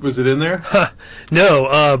word. Was it in there?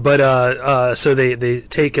 No, but so they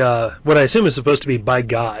take what I assume is supposed to be by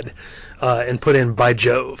God and put in by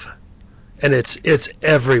Jove, and it's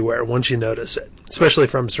everywhere once you notice it, especially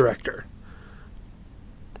from Surrector.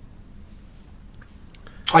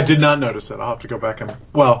 I did not notice it. I'll have to go back and...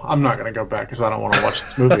 Well, I'm not going to go back because I don't want to watch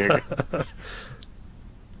this movie again.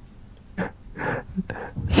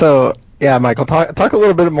 So, yeah, Michael, talk a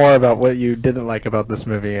little bit more about what you didn't like about this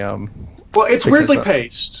movie. Well, it's weirdly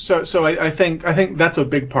paced, so I think that's a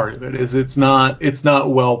big part of it. Is it's not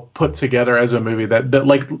well put together as a movie. That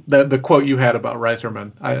like the quote you had about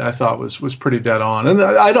Reitherman, I thought was pretty dead on. And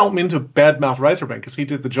I don't mean to badmouth Reitherman because he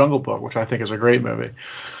did The Jungle Book, which I think is a great movie.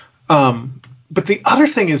 But the other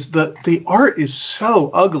thing is the art is so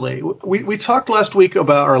ugly. We talked last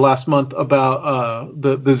month about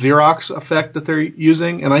the Xerox effect that they're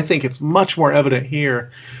using, and I think it's much more evident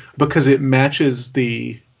here because it matches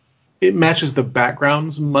the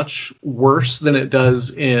backgrounds much worse than it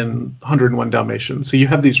does in 101 Dalmatians. So you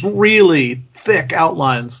have these really thick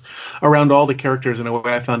outlines around all the characters in a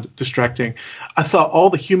way I found distracting. I thought all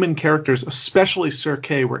the human characters, especially Sir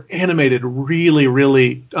Kay, were animated really,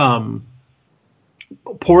 really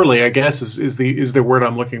poorly, I guess is the word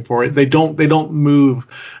I'm looking for. They don't move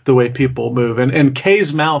the way people move, and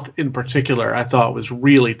Kay's mouth in particular I thought was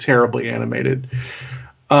really terribly animated.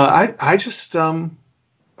 This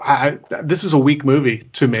is a weak movie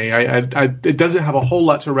to me. It doesn't have a whole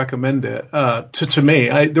lot to recommend it to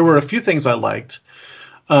me. There were a few things I liked.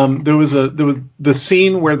 There was the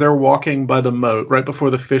scene where they're walking by the moat right before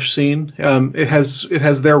the fish scene. It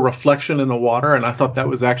has their reflection in the water, and I thought that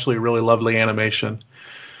was actually really lovely animation.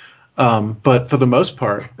 But for the most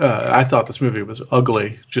part, I thought this movie was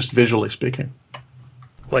ugly, just visually speaking.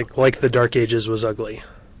 Like the Dark Ages was ugly.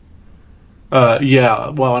 Yeah,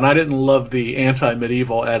 well, and I didn't love the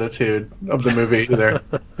anti-medieval attitude of the movie either.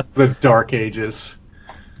 The Dark Ages.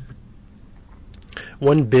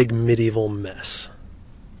 One big medieval mess.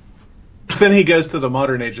 Then he goes to the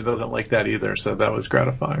modern age and doesn't like that either, so that was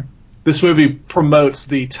gratifying. This movie promotes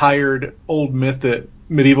the tired old myth that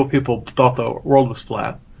medieval people thought the world was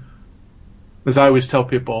flat. As I always tell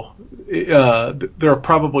people, there are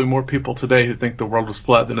probably more people today who think the world was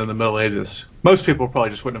flat than in the Middle Ages. Most people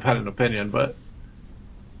probably just wouldn't have had an opinion, but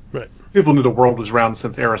right. People knew the world was round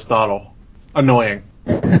since Aristotle. Annoying.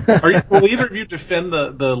 Will either of you defend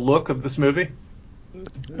the look of this movie?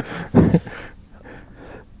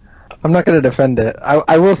 I'm not going to defend it.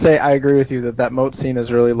 I will say I agree with you that moat scene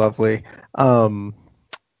is really lovely.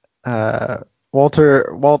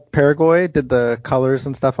 Walt Paraguay did the colors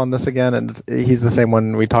and stuff on this again, and he's the same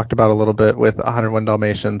one we talked about a little bit with 101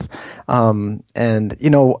 Dalmatians. And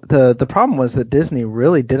the problem was that Disney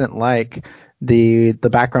really didn't like the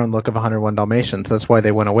background look of 101 Dalmatians. That's why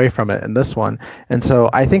they went away from it in this one. And so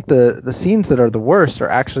I think the scenes that are the worst are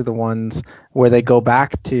actually the ones where they go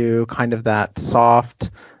back to kind of that soft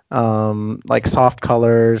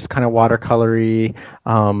colors, kind of watercolory.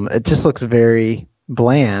 It just looks very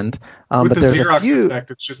bland. With but the there's Xerox a few,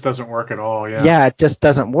 effect, it just doesn't work at all. Yeah, it just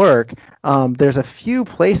doesn't work. There's a few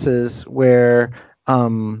places where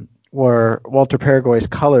Walter Paraguay's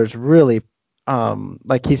colors really,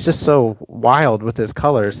 he's just so wild with his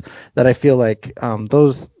colors that I feel like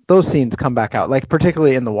those scenes come back out. Like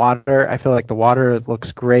particularly in the water, I feel like the water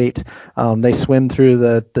looks great. They swim through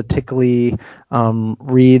the tickly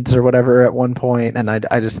reeds or whatever at one point, and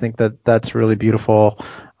I just think that's really beautiful.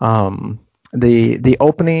 The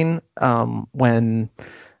opening when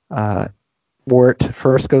Wart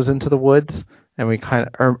first goes into the woods, and we kind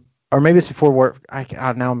of or maybe it's before Wart.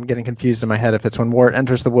 Now I'm getting confused in my head if it's when Wart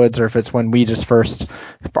enters the woods or if it's when we just first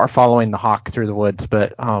are following the hawk through the woods.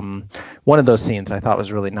 But one of those scenes I thought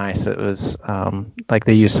was really nice. It was like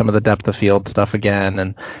they used some of the depth of field stuff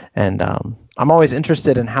again, and I'm always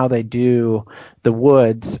interested in how they do the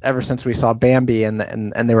woods ever since we saw Bambi and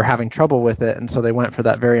they were having trouble with it, and so they went for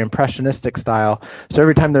that very impressionistic style. So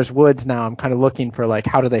every time there's woods now, I'm kind of looking for like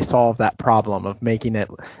how do they solve that problem of making it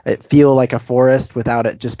feel like a forest without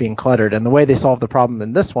it just being cluttered. And the way they solve the problem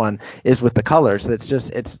in this one is with the colors. It's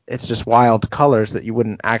just wild colors that you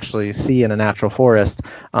wouldn't actually see in a natural forest,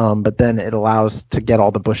 but then it allows to get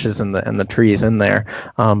all the bushes and the trees in there,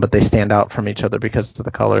 but they stand out from each other because of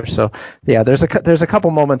the colors. So yeah, there's a couple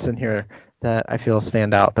moments in here that I feel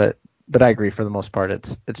stand out, but I agree for the most part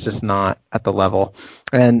it's just not at the level,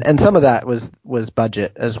 and some of that was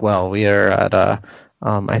budget as well. We are at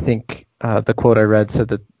I think the quote I read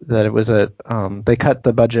said that it was they cut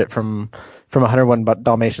the budget from 101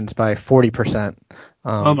 Dalmatians by 40%.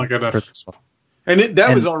 Oh my goodness! And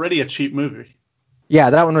that was already a cheap movie. Yeah,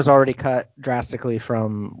 that one was already cut drastically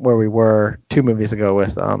from where we were 2 movies ago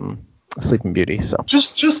with Sleeping Beauty. So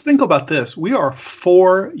just think about this. We are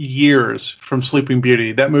 4 years from Sleeping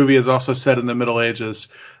Beauty. That movie is also set in the Middle Ages.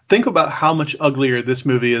 Think about how much uglier this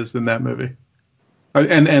movie is than that movie,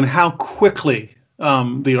 and how quickly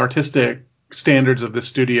the artistic standards of the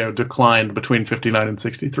studio declined between 59 and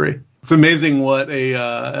 63. It's amazing what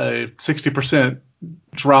a 60%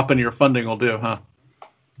 drop in your funding will do, huh?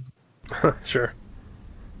 Sure.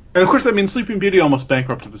 And of course, I mean, Sleeping Beauty almost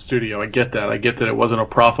bankrupted the studio. I get that. I get that it wasn't a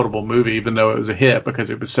profitable movie, even though it was a hit, because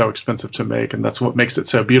it was so expensive to make, and that's what makes it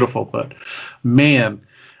so beautiful. But man,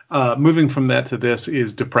 moving from that to this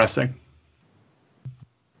is depressing.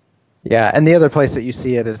 Yeah, and the other place that you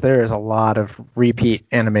see it is there is a lot of repeat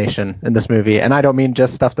animation in this movie, and I don't mean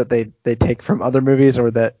just stuff that they take from other movies or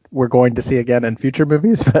that we're going to see again in future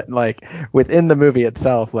movies, but like within the movie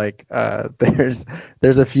itself, like there's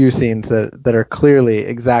a few scenes that are clearly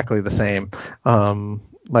exactly the same.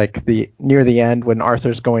 Like near the end when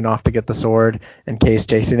Arthur's going off to get the sword and Kay's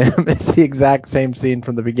chasing him, it's the exact same scene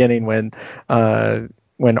from the beginning when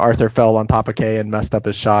Arthur fell on top of Kay and messed up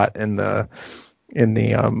his shot in the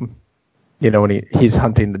when he's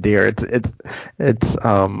hunting the deer. It's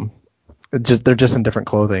just they're just in different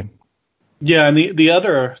clothing. Yeah, and the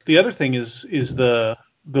other thing is the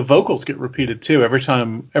vocals get repeated too. Every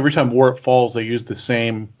time Warp falls, they use the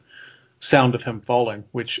same sound of him falling.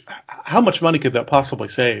 Which, how much money could that possibly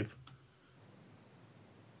save?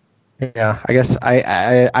 Yeah, I guess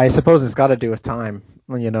I suppose it's got to do with time.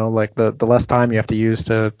 Like the less time you have to use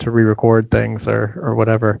to re-record things or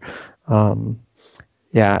whatever.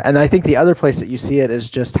 Yeah, and I think the other place that you see it is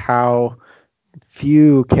just how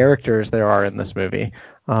few characters there are in this movie.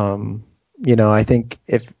 I think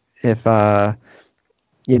if like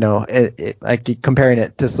comparing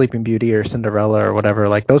it to Sleeping Beauty or Cinderella or whatever,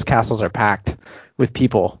 like those castles are packed with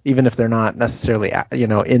people, even if they're not necessarily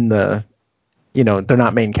in the they're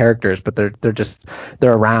not main characters, but they're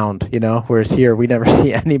around, whereas here we never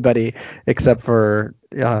see anybody except for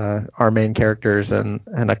our main characters and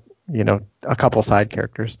a couple side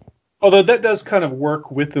characters. Although that does kind of work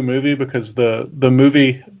with the movie, because the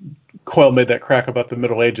movie, Coyle made that crack about the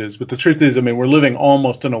Middle Ages, but the truth is, I mean, we're living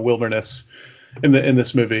almost in a wilderness in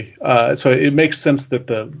this movie, so it makes sense that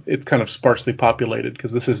it's kind of sparsely populated,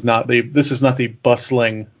 because this is not the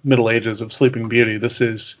bustling Middle Ages of Sleeping Beauty. This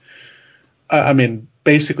is, I mean,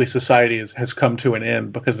 basically society has come to an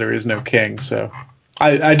end because there is no king. So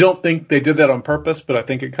I don't think they did that on purpose, but I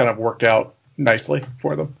think it kind of worked out nicely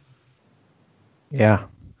for them. Yeah.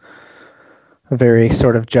 A very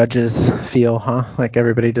sort of Judges feel, huh? Like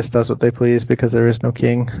everybody just does what they please because there is no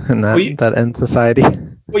king, and that ends society.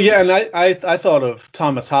 Well, yeah, and I thought of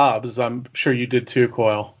Thomas Hobbes. I'm sure you did too,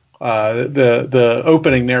 Coyle. The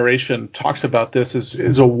opening narration talks about this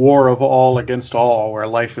as a war of all against all, where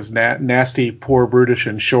life is nasty, poor, brutish,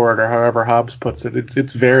 and short, or however Hobbes puts it.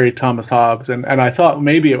 It's very Thomas Hobbes, and I thought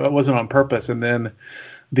maybe it wasn't on purpose, and then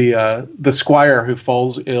the squire who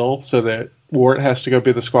falls ill, so that Wart has to go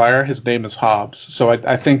be the squire, his name is Hobbes. So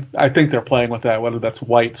I think they're playing with that, whether that's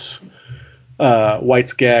White's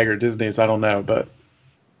gag or Disney's, I don't know, but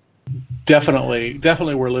definitely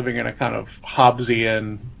we're living in a kind of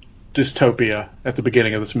Hobbesian dystopia at the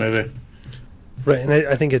beginning of this movie. Right, and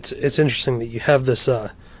I think it's interesting that you have this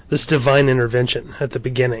divine intervention at the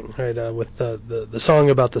beginning, right, with the song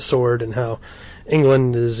about the sword and how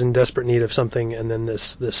England is in desperate need of something, and then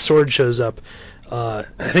this sword shows up. I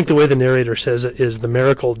think the way the narrator says it is the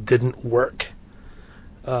miracle didn't work,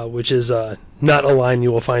 which is not a line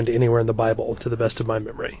you will find anywhere in the Bible, to the best of my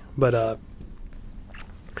memory. But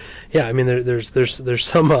yeah, I mean, there's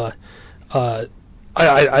some.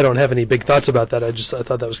 I don't have any big thoughts about that. I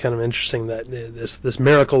thought that was kind of interesting that this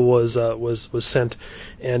miracle was sent,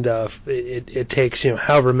 and it takes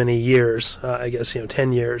however many years, I guess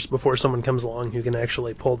 10 years before someone comes along who can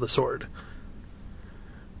actually pull the sword.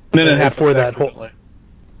 And then it happens for that accidentally.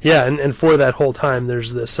 and for that whole time,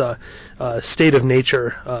 there's this state of nature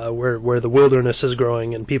where the wilderness is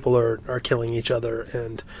growing and people are killing each other,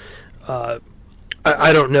 and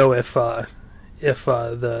I don't know if the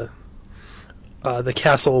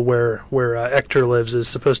castle where Ector lives is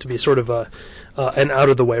supposed to be sort of an out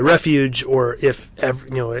of the way refuge, or if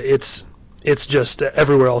it's just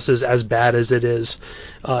everywhere else is as bad as it is,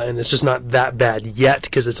 and it's just not that bad yet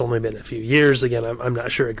because it's only been a few years. Again, I'm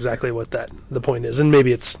not sure exactly what the point is, and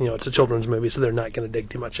maybe it's a children's movie, so they're not going to dig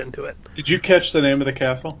too much into it. Did you catch the name of the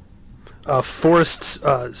castle? Forrest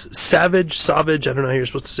Savage. I don't know how you're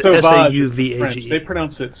supposed to say. Sauvage is Sauvage. They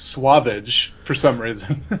pronounce it Sauvage for some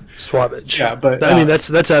reason. Sauvage. Yeah, but I mean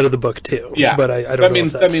that's out of the book too. Yeah, but I don't that know.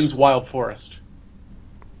 Means that means wild forest.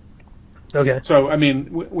 Okay. So I mean,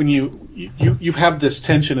 when you have this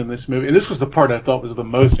tension in this movie, and this was the part I thought was the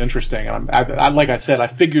most interesting. And I like I said, I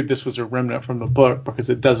figured this was a remnant from the book because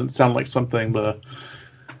it doesn't sound like something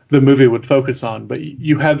the movie would focus on. But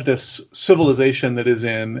you have this civilization that is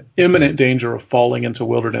in imminent danger of falling into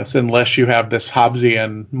wilderness unless you have this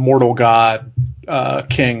Hobbesian mortal god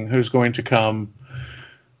king who's going to come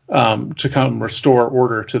restore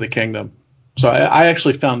order to the kingdom. So I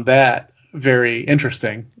actually found that very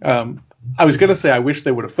interesting. I was going to say I wish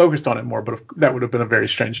they would have focused on it more, but that would have been a very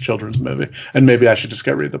strange children's movie, and maybe I should just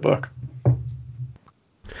go read the book.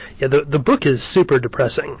 Yeah, the book is super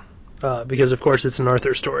depressing because, of course, it's an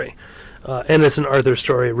Arthur story, and it's an Arthur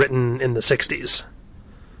story written in the 60s.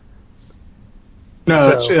 No,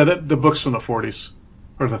 the book's from the 40s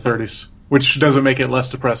or the 30s, which doesn't make it less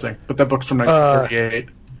depressing, but that book's from 1938.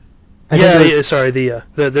 It's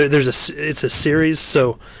a series,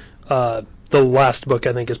 so the last book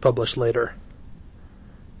I think is published later.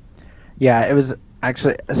 Yeah, it was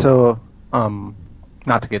actually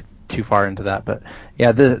not to get too far into that, but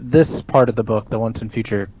yeah, this part of the book, the Once and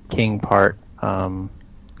Future King part,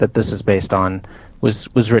 that this is based on,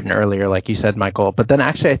 was written earlier, like you said, Michael. But then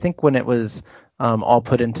actually, I think when it was all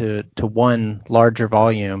put into one larger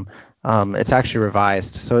volume, it's actually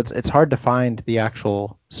revised. So it's hard to find the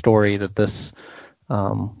actual story that this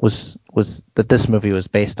that this movie was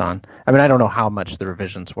based on. I mean, I don't know how much the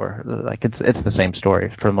revisions were. Like it's the same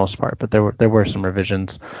story for the most part, but there were some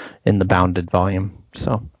revisions in the bounded volume.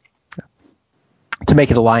 So to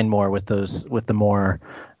make it align more with the more,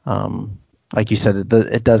 like you said,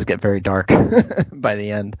 it does get very dark by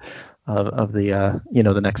the end of the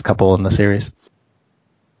the next couple in the series.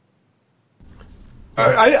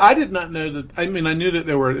 I did not know that. I mean, I knew that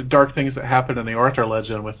there were dark things that happened in the Arthur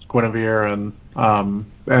legend with Guinevere and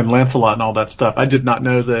Lancelot and all that stuff. I did not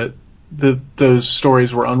know that those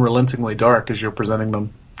stories were unrelentingly dark as you're presenting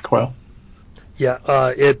them, Coyle. Yeah,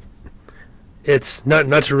 it's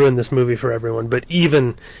not to ruin this movie for everyone, but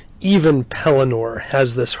even Pellinor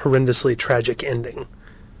has this horrendously tragic ending.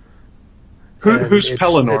 Who's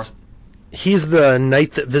Pellinor? He's the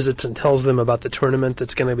knight that visits and tells them about the tournament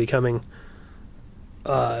that's going to be coming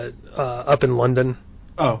up in London.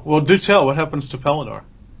 Oh, well, do tell. What happens to Pellinor?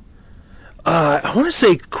 I want to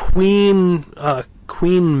say Queen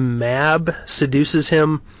Mab seduces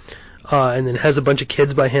him and then has a bunch of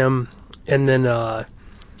kids by him, and then her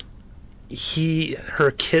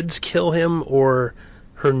kids kill him or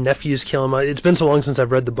her nephews kill him. It's been so long since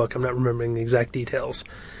I've read the book, I'm not remembering the exact details.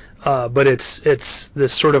 But it's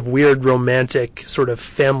this sort of weird romantic sort of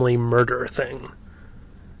family murder thing.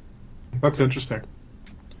 That's interesting.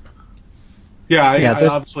 Yeah,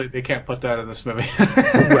 obviously they can't put that in this movie.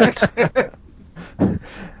 Right.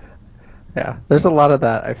 Yeah, there's a lot of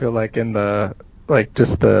that, I feel like, in the, like,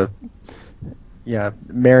 just the,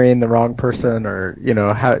 marrying the wrong person or,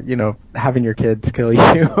 having your kids kill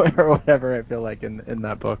you or whatever, I feel like, in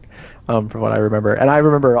that book, from what I remember. And I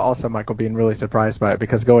remember also, Michael, being really surprised by it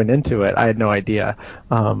because going into it, I had no idea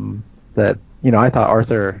that, I thought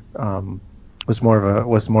Arthur was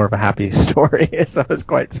more of a happy story, so I was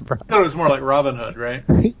quite surprised. I thought it was more like Robin Hood, right?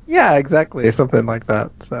 Yeah, exactly, something like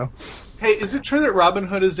that. So, hey, is it true that Robin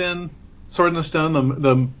Hood is in Sword in the Stone,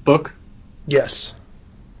 the book? Yes.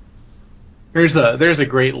 There's a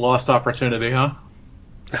great lost opportunity, huh?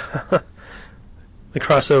 The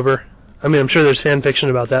crossover. I mean, I'm sure there's fan fiction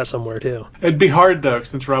about that somewhere too. It'd be hard though,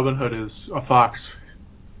 since Robin Hood is a fox.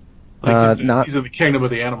 Like he's in the kingdom of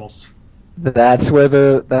the animals. That's where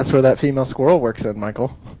that female squirrel works in,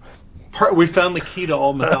 Michael. We found the key to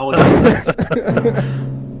all mythology.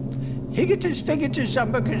 Higgitus, figgitus,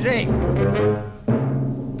 zumbakazing.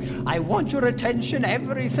 I want your attention,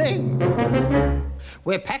 everything.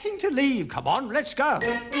 We're packing to leave. Come on, let's go.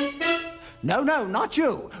 No, not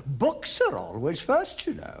you. Books are always first,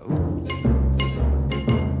 you know.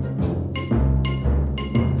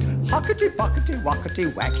 Huckety, buckety,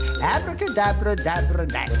 wackety, whack. Abracadabra, dabra,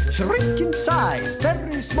 knack. Shrink in size,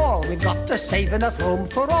 very small. We've got to save enough room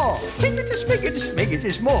for all. Higgitus, figgitus,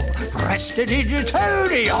 miggitus, more.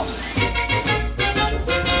 Prestidigitonium.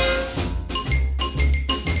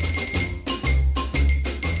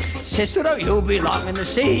 Cicero, you belong in the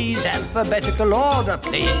seas. Alphabetical order,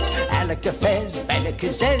 please. Alakafez,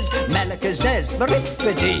 Bellicazez, Malacazez,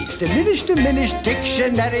 Baripity. Diminish,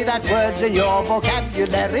 dictionary, that word's in your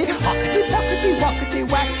vocabulary. Hockety, pockety,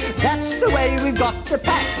 wockety, whack. That's the way we've got to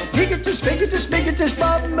pack. Bigotus,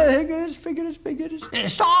 bum, figuratus.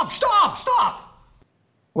 Stop!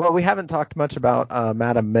 Well, we haven't talked much about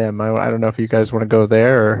Madam Mim. I don't know if you guys want to go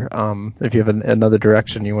there, or if you have another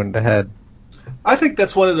direction you wanted to head. I think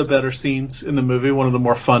that's one of the better scenes in the movie, one of the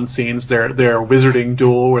more fun scenes, their wizarding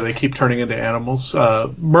duel where they keep turning into animals.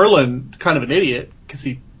 Merlin, kind of an idiot, because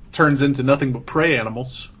he turns into nothing but prey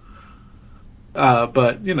animals.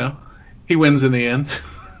 But, he wins in the end.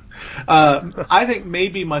 I think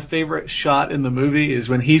maybe my favorite shot in the movie is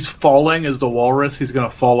when he's falling as the walrus. He's going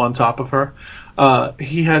to fall on top of her.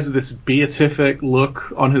 He has this beatific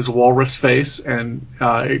look on his walrus face, and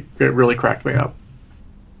it really cracked me up.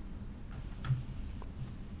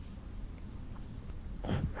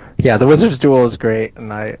 Yeah, the Wizard's Duel is great,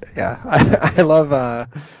 and I love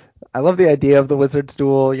the idea of the Wizard's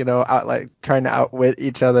Duel. Trying to outwit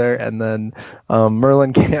each other, and then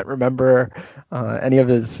Merlin can't remember any of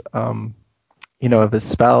his of his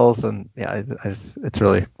spells, and it's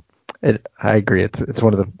really. I agree. It's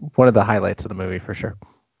one of the highlights of the movie for sure.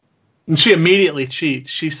 And she immediately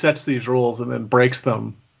cheats. She sets these rules and then breaks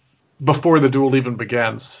them before the duel even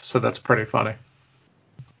begins. So that's pretty funny.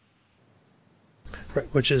 Right,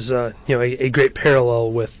 which is a great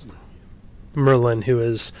parallel with Merlin, who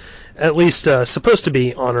is at least supposed to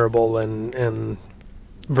be honorable and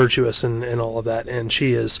virtuous and all of that, and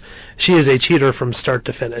she is a cheater from start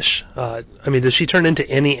to finish. Does she turn into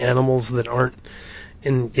any animals that aren't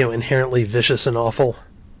inherently vicious and awful?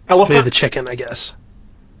 Elephant? Maybe the chicken, I guess.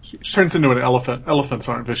 She turns into an elephant. Elephants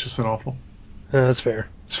aren't vicious and awful. That's fair.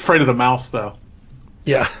 It's afraid of the mouse, though.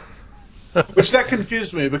 Yeah. Which that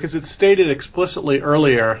confused me, because it's stated explicitly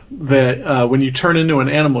earlier that when you turn into an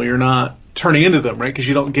animal, you're not turning into them, right? Because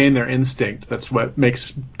you don't gain their instinct. That's what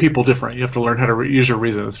makes people different. You have to learn how to use your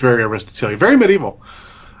reason. It's very Aristotelian, very medieval.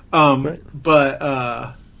 Right.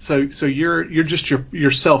 But so you're just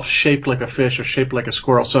yourself shaped like a fish or shaped like a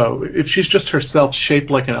squirrel. So if she's just herself shaped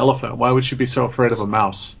like an elephant, why would she be so afraid of a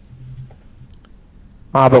mouse?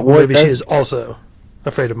 But maybe she is also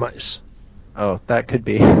afraid of mice. Oh, that could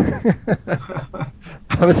be. I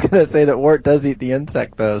was going to say that Wart does eat the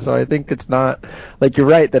insect, though, so I think it's not... you're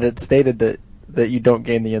right that it's stated that you don't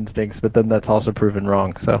gain the instincts, but then that's also proven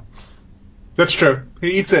wrong, so... That's true.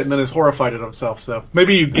 He eats it and then is horrified at himself, so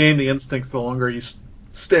maybe you gain the instincts the longer you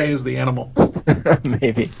stay as the animal.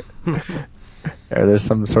 Maybe. There's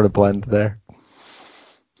some sort of blend there.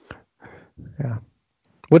 Yeah.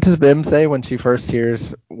 What does Bim say when she first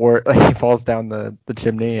hears Wart? He falls down the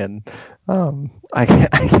chimney, and I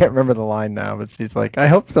can't remember the line now, but she's like, "I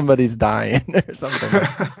hope somebody's dying" or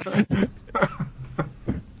something.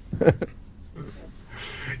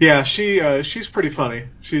 Yeah, she's pretty funny.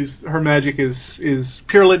 Her magic is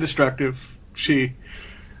purely destructive.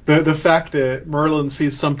 The fact that Merlin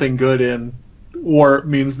sees something good in Wart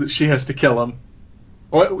means that she has to kill him.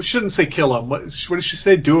 Well, we shouldn't say kill him. What did she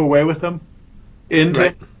say? Do away with him.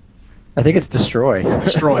 Right. I think it's destroy.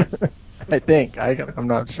 Destroy. I think. I'm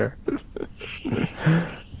not sure.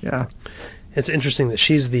 Yeah. It's interesting that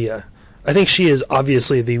she's I think she is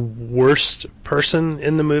obviously the worst person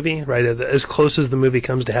in the movie, right? As close as the movie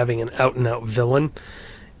comes to having an out-and-out villain.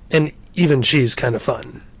 And even she's kind of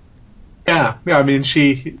fun. Yeah. I mean,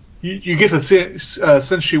 you get the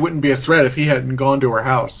sense she wouldn't be a threat if he hadn't gone to her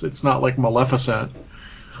house. It's not like Maleficent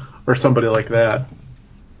or somebody like that.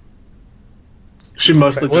 She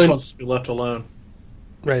mostly just wants to be left alone.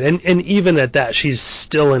 Right, and even at that, she's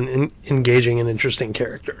still an engaging and interesting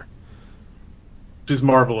character. She's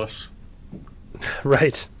marvelous.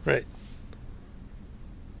 Right.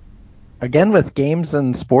 Again, with games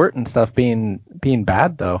and sport and stuff being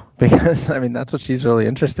bad, though, because that's what she's really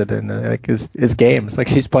interested in, is games.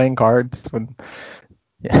 She's playing cards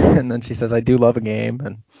and then she says, "I do love a game,"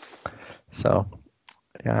 and so.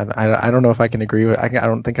 Yeah, I don't know if I can agree with. I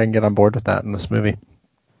don't think I can get on board with that in this movie.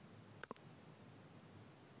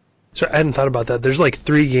 So I hadn't thought about that. There's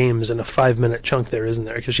 3 games in a 5-minute chunk there, isn't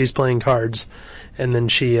there? Because she's playing cards, and then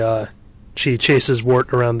she chases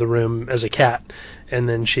Wart around the room as a cat, and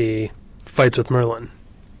then she fights with Merlin.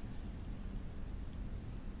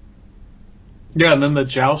 Yeah, and then the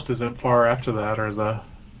joust isn't far after that, or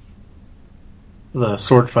the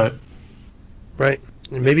sword fight. Right.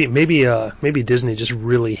 Maybe Disney just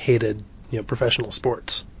really hated professional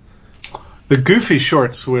sports. The Goofy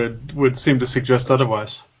shorts would seem to suggest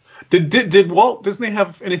otherwise. Did Walt Disney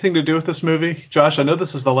have anything to do with this movie, Josh? I know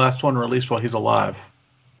this is the last one released while he's alive.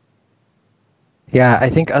 Yeah, I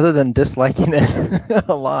think other than disliking it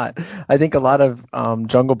a lot, I think a lot of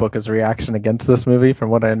Jungle Book is a reaction against this movie, from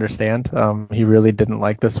what I understand. He really didn't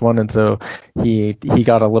like this one, and so he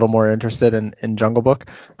got a little more interested in Jungle Book.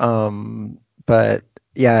 But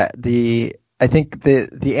yeah, I think the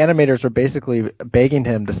animators were basically begging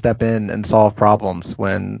him to step in and solve problems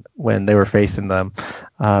when they were facing them,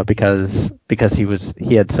 because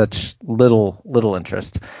he had such little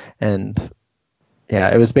interest. And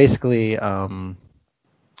yeah, it was basically, for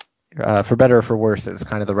better or for worse, it was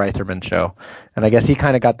kind of the Reitherman show. And I guess he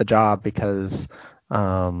kind of got the job because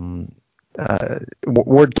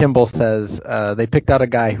Ward Kimball says they picked out a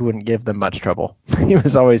guy who wouldn't give them much trouble. He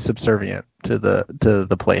was always subservient to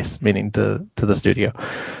the place, meaning to the studio.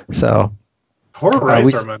 So poor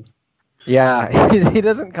Reitherman. He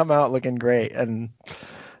doesn't come out looking great, and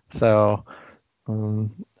so.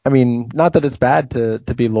 I mean, not that it's bad to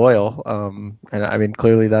be loyal, and I mean,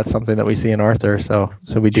 clearly that's something that we see in Arthur, so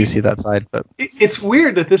we do see that side. But it's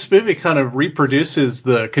weird that this movie kind of reproduces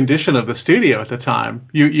the condition of the studio at the time.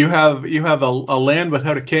 You have a land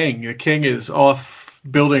without a king. The king is off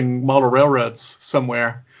building model railroads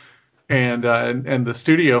somewhere, and the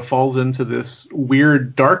studio falls into this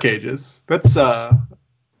weird Dark Ages. That's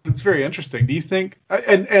very interesting. Do you think?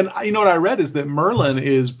 And you know what I read is that Merlin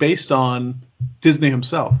is based on Disney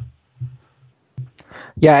himself.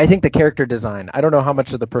 Yeah, I think the character design. I don't know how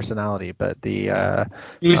much of the personality, but the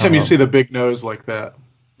anytime you see the big nose like that.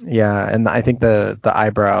 Yeah, and I think the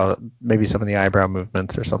eyebrow, maybe some of the eyebrow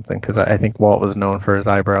movements or something, because I think Walt was known for his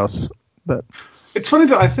eyebrows. But it's funny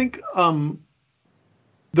though. I think the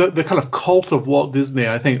kind of cult of Walt Disney.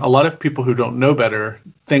 I think a lot of people who don't know better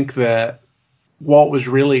think that Walt was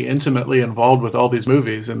really intimately involved with all these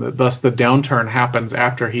movies, and that thus the downturn happens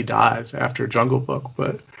after he dies, after Jungle Book.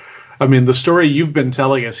 But I mean, the story you've been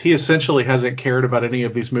telling us, he essentially hasn't cared about any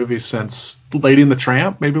of these movies since Lady and the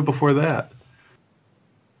Tramp, maybe before that.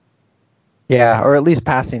 Yeah, or at least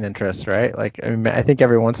passing interest, right? Like, I mean, I think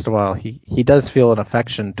every once in a while he does feel an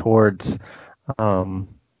affection towards,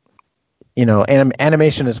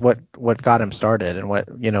 animation is what got him started, and what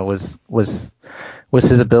was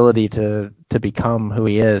his ability to become who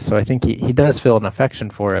he is. So I think he does feel an affection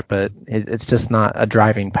for it, but it's just not a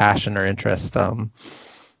driving passion or interest, the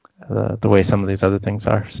way some of these other things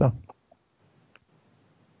are. So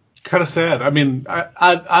kind of sad. I mean,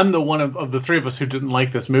 I'm the one of the three of us who didn't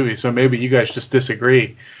like this movie, so maybe you guys just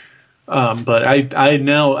disagree. But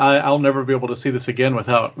I'll never be able to see this again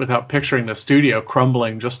without picturing the studio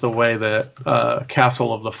crumbling just the way that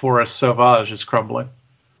Castle of the Forest Sauvage is crumbling.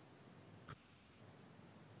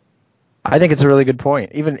 I think it's a really good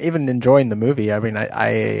point. Even enjoying the movie, I mean,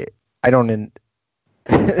 I don't.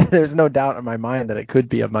 There's no doubt in my mind that it could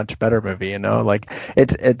be a much better movie. You know, like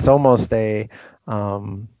it's almost a.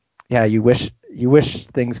 You wish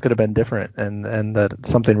things could have been different, and that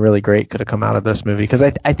something really great could have come out of this movie, because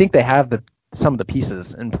I think they have some of the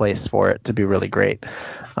pieces in place for it to be really great.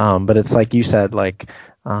 But it's like you said, like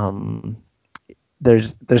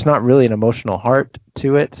there's not really an emotional heart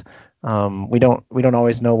to it. We don't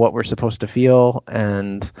always know what we're supposed to feel,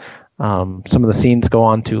 and some of the scenes go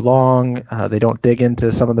on too long. They don't dig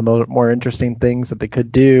into some of the more interesting things that they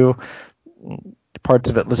could do.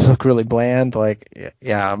 Parts of it just look really bland. Like,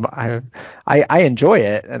 yeah, I enjoy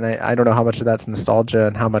it, and I don't know how much of that's nostalgia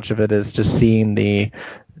and how much of it is just seeing the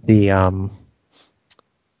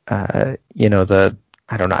I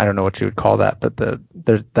don't know what you would call that, but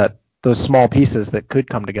those small pieces that could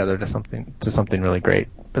come together to something really great.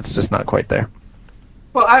 It's just not quite there.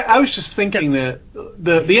 Well, I was just thinking that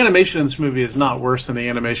the animation in this movie is not worse than the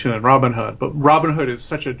animation in Robin Hood, but Robin Hood is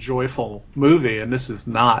such a joyful movie, and this is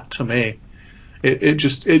not, to me. It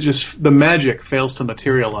just the magic fails to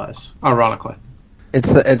materialize, ironically.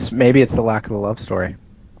 Maybe it's the lack of the love story.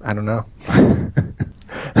 I don't know.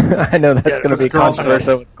 I know that's going to be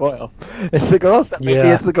controversial with Coyle. It's the girl stuff. Maybe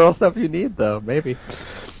it's the girl stuff you need, though. Maybe.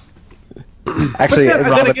 Actually,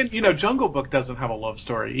 then again, Jungle Book doesn't have a love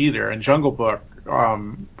story either, and Jungle Book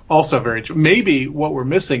also very. Maybe what we're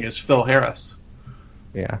missing is Phil Harris.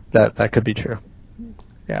 Yeah, that could be true.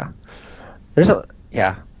 Yeah,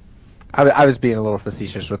 I was being a little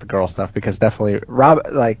facetious with the girl stuff, because definitely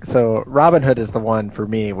Robin Hood is the one for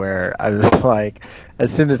me where I was like,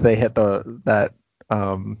 as soon as they hit that.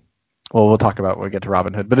 Well, we'll talk about when we get to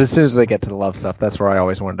Robin Hood, but as soon as they get to the love stuff, that's where I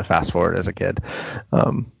always wanted to fast forward as a kid.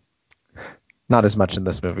 Not as much in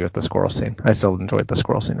this movie with the squirrel scene. I still enjoyed the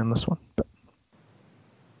squirrel scene in this one. But.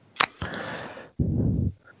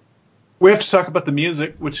 We have to talk about the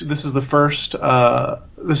music, which this is the first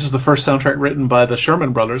soundtrack written by the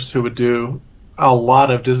Sherman Brothers, who would do a lot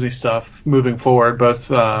of Disney stuff moving forward,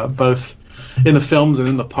 both in the films and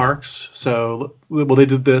in the parks. So, well, they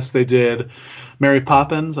did this. They did Mary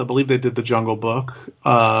Poppins. I believe they did The Jungle Book.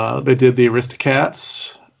 They did The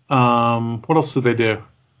Aristocats. What else did they do?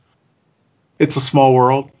 It's a Small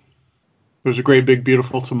World. There's a Great Big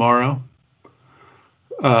Beautiful Tomorrow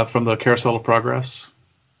from the Carousel of Progress.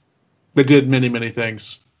 They did many, many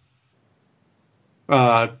things.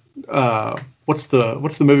 What's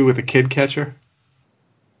the movie with the kid catcher?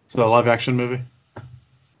 It's a live action movie.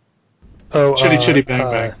 Oh, Chitty Chitty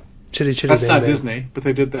Bang Bang. Chitty Chitty That's Bang not Bang. Disney, but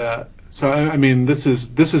they did that. So I mean, this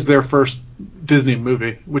is their first Disney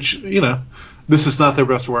movie, which, you know, this is not their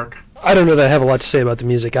best work. I don't know that I have a lot to say about the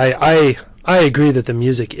music. I agree that the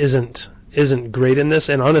music isn't great in this,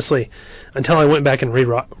 and honestly, until I went back and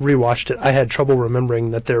rewatched it, I had trouble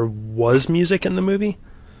remembering that there was music in the movie.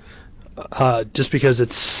 Just because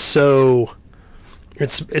it's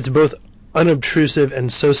both unobtrusive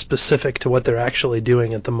and so specific to what they're actually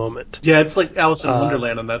doing at the moment. Yeah, it's like Alice in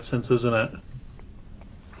Wonderland in that sense, isn't it?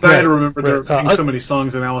 Right, I had to remember there right. being so many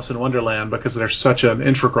songs in Alice in Wonderland because they're such an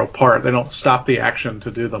integral part. They don't stop the action to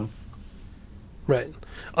do them. Right.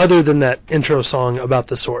 Other than that intro song about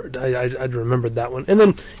the sword, I'd remembered that one. And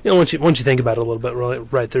then, you know, once you think about it a little bit,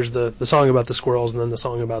 right? There's the song about the squirrels, and then the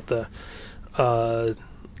song about the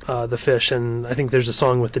fish, and I think there's a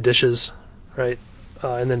song with the dishes, right?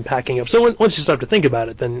 And then packing up. So once you start to think about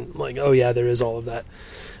it, then like, oh yeah, there is all of that.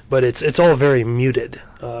 But it's all very muted,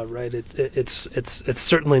 right? It's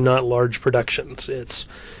certainly not large productions. It's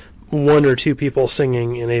one or two people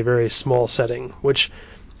singing in a very small setting, which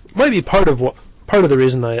might be part of the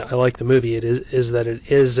reason I like the movie. It is that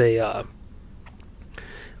it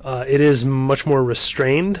is much more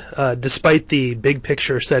restrained, despite the big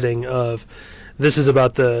picture setting of this is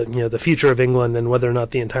about the future of England and whether or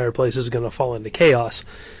not the entire place is going to fall into chaos.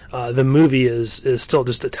 The movie is still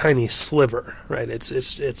just a tiny sliver, right?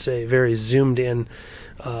 It's a very zoomed in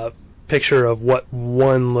picture of what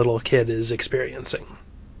one little kid is experiencing,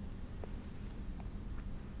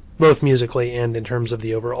 both musically and in terms of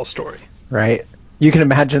the overall story. Right. You can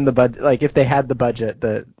imagine the budget, like if they had the budget,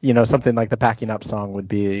 that, you know, something like the Packing Up song would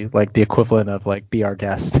be like the equivalent of like Be Our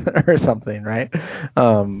Guest or something, right?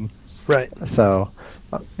 Right. So,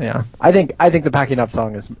 yeah, I think the Packing Up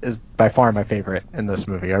song is by far my favorite in this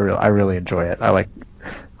movie. I really enjoy it. I like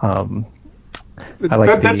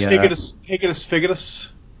that's Higgins Figgis.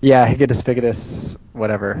 Yeah, Higgins Figgis,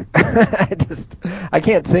 whatever. I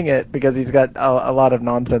can't sing it because he's got a lot of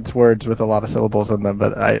nonsense words with a lot of syllables in them,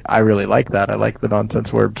 but I really like that. I like the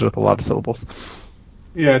nonsense words with a lot of syllables.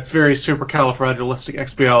 Yeah, it's very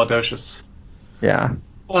supercalifragilisticexpialidocious. Yeah.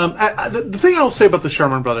 The thing I'll say about the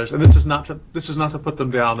Sherman Brothers, and this is not to put them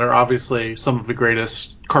down, they're obviously some of the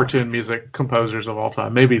greatest cartoon music composers of all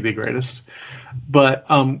time, maybe the greatest. But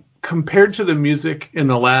compared to the music in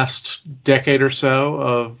the last decade or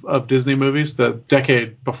so of Disney movies, the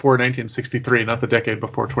decade before 1963, not the decade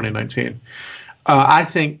before 2019, I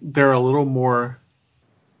think they're a little more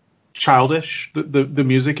childish, the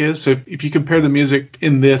music is. So if you compare the music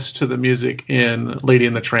in this to the music in Lady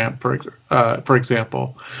and the Tramp, for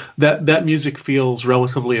example, that music feels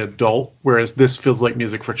relatively adult, whereas this feels like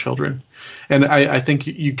music for children. And I think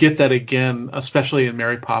you get that again, especially in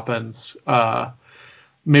Mary Poppins.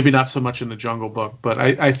 Maybe not so much in the Jungle Book, but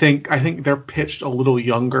I think they're pitched a little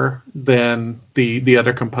younger than the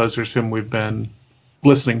other composers whom we've been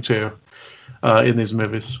listening to in these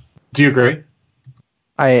movies. Do you agree?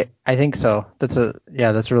 I think so. That's a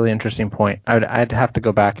really interesting point. I'd have to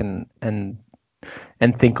go back and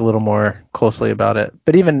think a little more closely about it.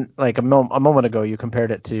 But even like a moment ago, you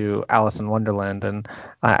compared it to Alice in Wonderland, and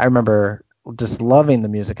I remember just loving the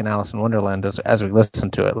music in Alice in Wonderland as we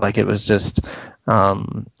listened to it. Like it was just,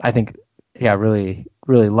 I think, yeah, really,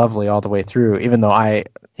 really lovely all the way through. Even though a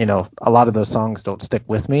lot of those songs don't stick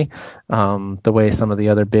with me the way some of the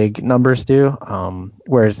other big numbers do.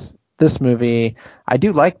 Whereas this movie, I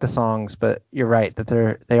do like the songs, but you're right that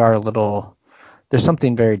they are a little. There's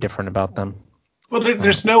something very different about them. Well,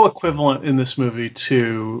 there's no equivalent in this movie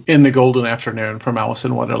to In the Golden Afternoon from Alice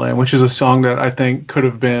in Wonderland, which is a song that I think could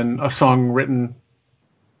have been a song written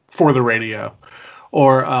for the radio,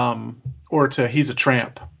 or to He's a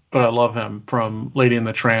Tramp, but I Love Him from Lady and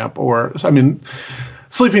the Tramp, or, I mean,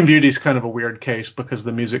 Sleeping Beauty is kind of a weird case because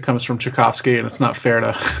the music comes from Tchaikovsky, and it's not fair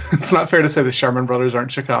to say the Sherman Brothers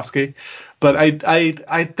aren't Tchaikovsky, but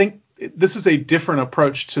I think this is a different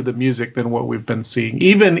approach to the music than what we've been seeing,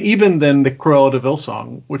 even than the Cruella de Vil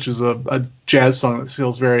song, which is a jazz song that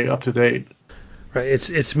feels very up to date. Right,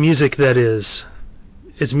 it's music that is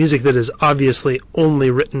it's music that is obviously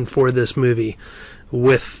only written for this movie,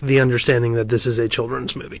 with the understanding that this is a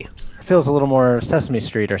children's movie. It feels a little more Sesame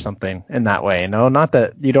Street or something in that way. Not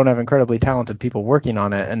that you don't have incredibly talented people working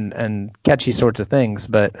on it and catchy sorts of things,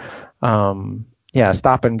 but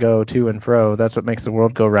stop and go to and fro. That's what makes the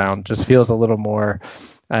world go round. Just feels a little more,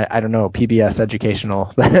 I don't know, PBS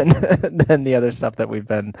educational than the other stuff that we've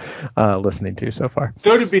been listening to so far.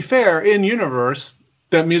 Though to be fair, in universe,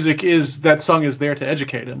 that song is there to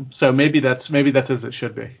educate him. So maybe that's as it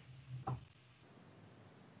should be.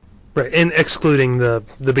 Right, and excluding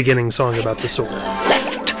the beginning song about the sword.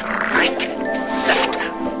 Left, right, left,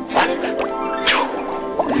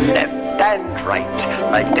 1, 2. Left and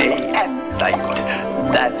right, by day and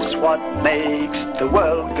night. That's what makes the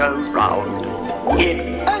world go round. In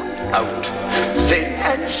and out, thin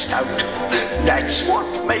and stout. That's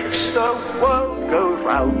what makes the world go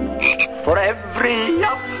round. For every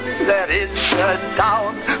up, there is a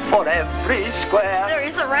down. For every square, There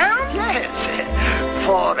is a round? yes.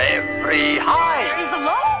 For every high, There is a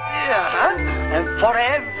low? yeah. And for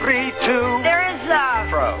every two, There is a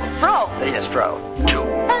fro. fro. Yes, fro. To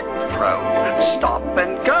and fro. Stop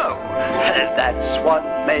and go. That's what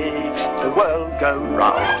makes the world go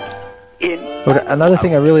round. But another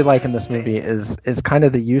thing I really like in this movie is kind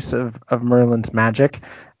of the use of Merlin's magic,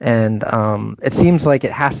 and it seems like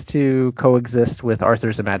it has to coexist with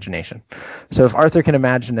Arthur's imagination. So if Arthur can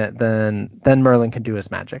imagine it, then Merlin can do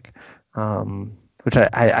his magic, which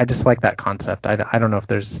I just like that concept. I don't know if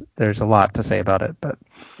there's a lot to say about it, but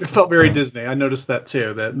It felt very Disney. I noticed that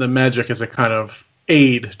too, that the magic is a kind of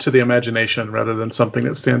aid to the imagination rather than something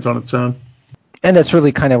that stands on its own. and it's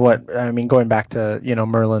really kind of what I mean, going back to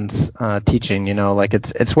Merlin's teaching. Like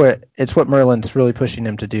it's what Merlin's really pushing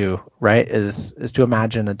him to do, right? Is to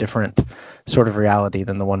imagine a different sort of reality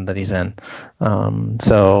than the one that he's in.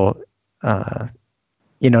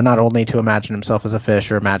 Not only to imagine himself as a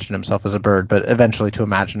fish or imagine himself as a bird, but eventually to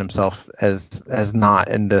imagine himself as not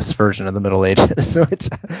in this version of the Middle Ages. Which,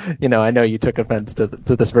 I know you took offense to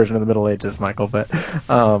this version of the Middle Ages, Michael, but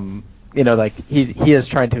like he is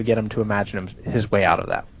trying to get him to imagine his way out of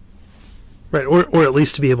that. Right, or at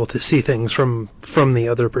least to be able to see things from the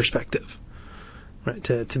other perspective. Right,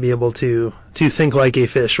 to be able to think like a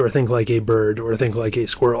fish or think like a bird or think like a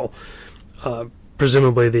squirrel.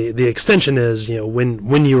 Presumably the extension is,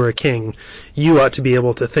 when you are a king, you ought to be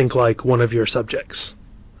able to think like one of your subjects.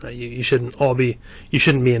 Right? You shouldn't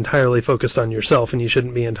be entirely focused on yourself, and you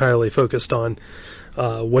shouldn't be entirely focused on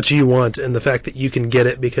what you want and the fact that you can get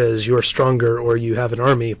it because you're stronger or you have an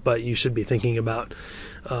army, but you should be thinking about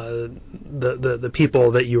the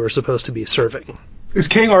people that you are supposed to be serving. Is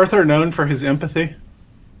King Arthur known for his empathy?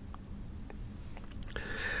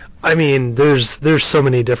 I mean, there's so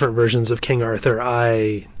many different versions of King Arthur.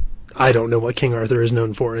 I don't know what King Arthur is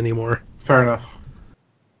known for anymore. Fair enough.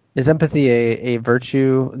 Is empathy a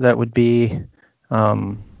virtue that would be,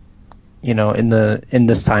 in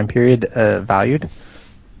this time period valued?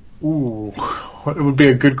 Ooh, it would be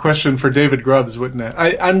a good question for David Grubbs, wouldn't it?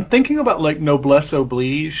 I'm thinking about like noblesse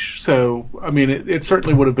oblige. So, I mean, it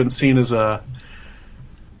certainly would have been seen as an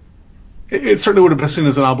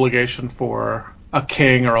obligation for a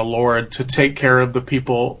king or a lord to take care of the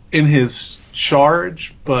people in his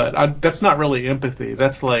charge, but that's not really empathy.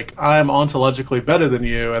 That's like, I'm ontologically better than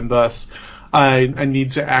you, and thus I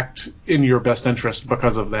need to act in your best interest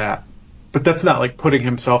because of that. But that's not like putting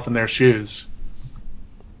himself in their shoes.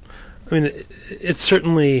 I mean, it's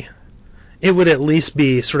certainly, it would at least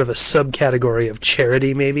be sort of a subcategory of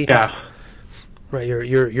charity, maybe. Yeah. Right.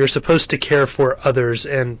 You're supposed to care for others,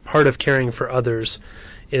 and part of caring for others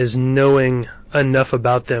is knowing enough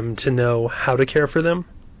about them to know how to care for them.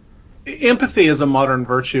 Empathy as a modern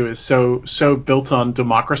virtue is so built on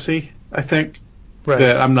democracy, I think, Right.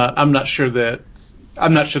 that I'm not sure that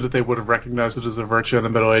they would have recognized it as a virtue in the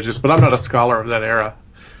Middle Ages, but I'm not a scholar of that era.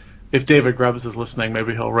 If David Grubbs is listening,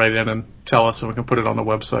 maybe he'll write in and tell us, and we can put it on the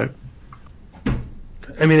website.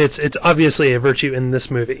 I mean, it's obviously a virtue in this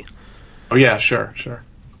movie. Oh yeah, sure.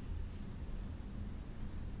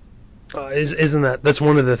 Isn't that's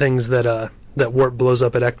one of the things that Warp blows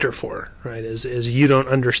up at Ector for, right? Is you don't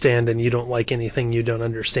understand and you don't like anything you don't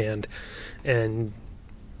understand, and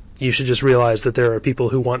you should just realize that there are people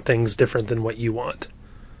who want things different than what you want.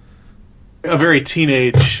 A very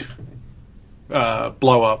teenage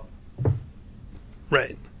blow up.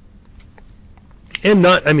 Right. And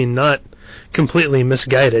not completely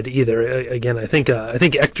misguided either. Again, I think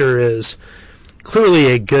Ector is clearly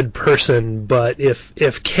a good person, but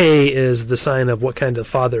if K is the sign of what kind of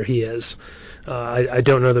father he is, I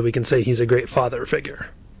don't know that we can say he's a great father figure.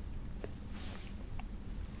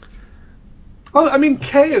 Well, I mean,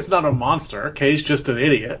 Kay is not a monster. Kay's just an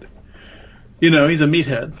idiot. He's a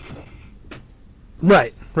meathead.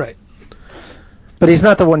 Right. But he's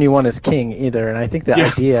not the one you want as king either, and I think the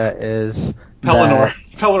idea is Pelennor. that...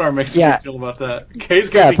 Pelennor makes a big deal about that.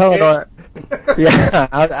 Kay's gonna be Pelennor. king.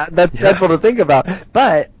 That's dreadful to think about.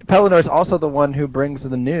 But Pelennor is also the one who brings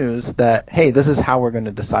the news that, hey, this is how we're going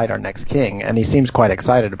to decide our next king, and he seems quite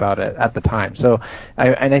excited about it at the time. So,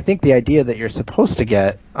 I think the idea that you're supposed to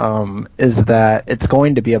get is that it's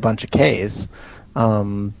going to be a bunch of Ks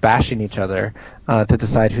bashing each other to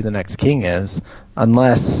decide who the next king is,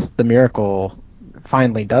 unless the miracle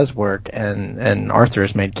finally does work and Arthur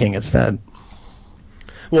is made king instead.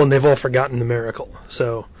 Well, and they've all forgotten the miracle,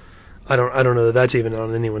 so I don't know that that's even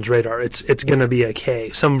on anyone's radar. It's going to be a K,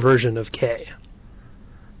 some version of K.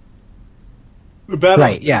 The battle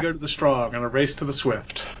Right, yeah. go to the strong and a race to the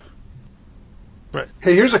swift. Right.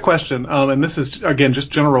 Hey, here's a question, and this is, again,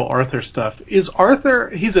 just general Arthur stuff. Is Arthur,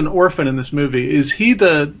 he's an orphan in this movie, is he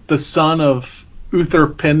the son of Uther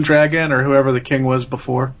Pendragon or whoever the king was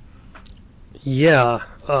before? Yeah,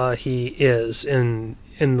 he is in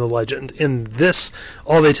the legend. In this,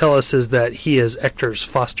 all they tell us is that he is Ector's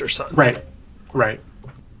foster son. Right.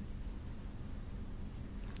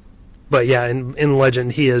 But yeah, in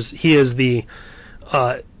legend, he is the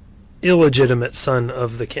illegitimate son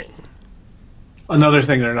of the king. Another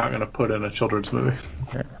thing they're not going to put in a children's movie.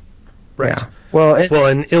 Right. Yeah. Well,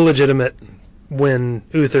 and illegitimate when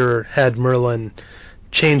Uther had Merlin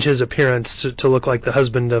change his appearance to look like the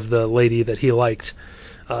husband of the lady that he liked,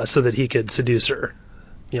 so that he could seduce her.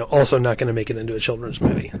 Also not going to make it into a children's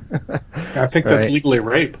movie. I think that's legally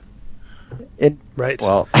rape. Right.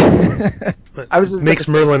 Well, I was just makes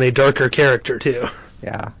Merlin a darker character too.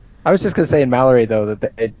 Yeah. I was just going to say in Mallory, though,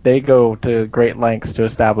 that they go to great lengths to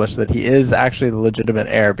establish that he is actually the legitimate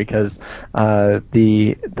heir because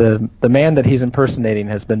the man that he's impersonating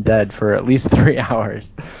has been dead for at least 3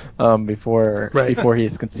 hours before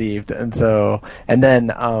he's conceived, and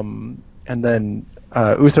then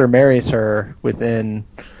Uther marries her within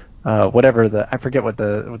whatever I forget what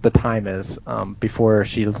the time is before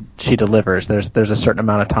she delivers. There's a certain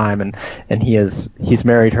amount of time, and he's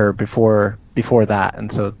married her before that,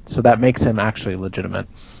 and so that makes him actually legitimate.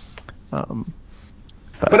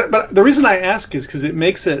 But the reason I ask is because that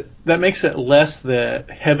makes it less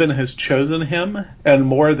that heaven has chosen him and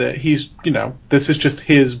more that he's this is just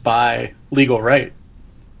his by legal right.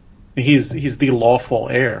 He's the lawful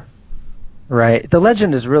heir. Right. The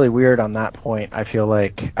legend is really weird on that point, I feel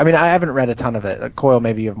like. I mean, I haven't read a ton of it. Coyle,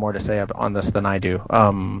 maybe you have more to say on this than I do.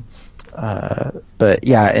 But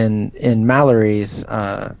yeah, in Mallory's,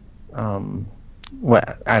 I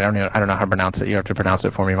don't know how to pronounce it. You have to pronounce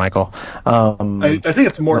it for me, Michael. I think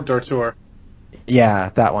it's Mort d'Arthur. Yeah,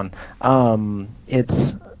 that one.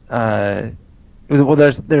 It's well,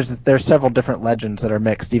 there's several different legends that are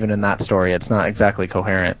mixed even in that story. It's not exactly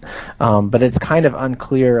coherent, but it's kind of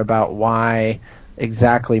unclear about why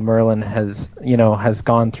exactly Merlin has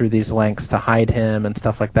gone through these lengths to hide him and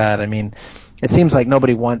stuff like that. I mean, it seems like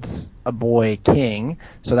nobody wants a boy king,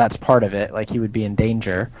 so that's part of it. Like he would be in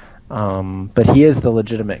danger, but he is the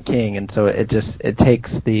legitimate king, and so it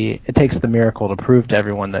takes the miracle to prove to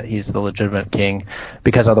everyone that he's the legitimate king,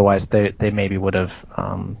 because otherwise they maybe would have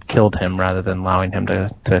killed him rather than allowing him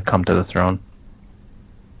to come to the throne.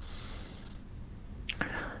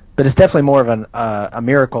 But it's definitely more of a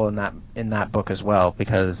miracle in that book as well,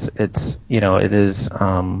 because it's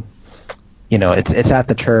at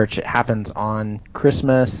the church. It happens on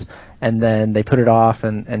Christmas. And then they put it off,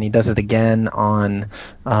 and he does it again on,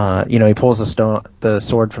 he pulls the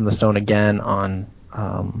sword from the stone again on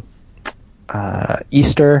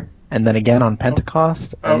Easter, and then again on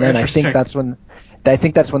Pentecost. And then I think that's when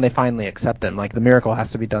they finally accept him. Like the miracle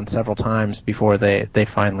has to be done several times before they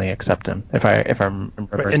finally accept him. If I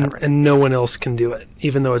remember right. And no one else can do it,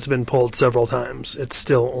 even though it's been pulled several times. It's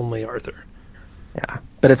still only Arthur. Yeah,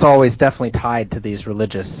 but it's always definitely tied to these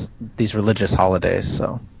religious holidays.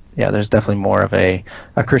 So. Yeah, there's definitely more of a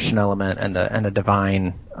Christian element and a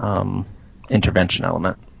divine intervention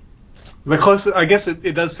element. The closest, I guess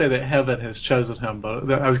it does say that heaven has chosen him,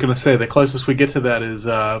 but I was going to say the closest we get to that is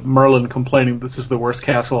Merlin complaining this is the worst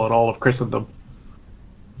castle in all of Christendom.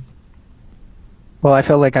 Well, I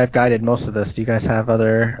feel like I've guided most of this. Do you guys have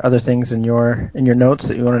other things in your notes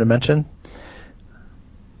that you wanted to mention?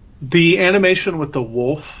 The animation with the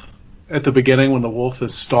wolf at the beginning when the wolf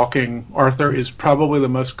is stalking Arthur is probably the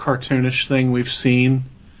most cartoonish thing we've seen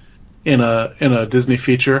in a Disney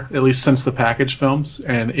feature, at least since the package films,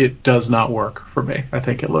 and it does not work for me. I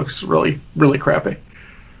think it looks really, really crappy.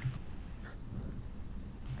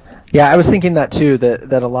 Yeah, I was thinking that too,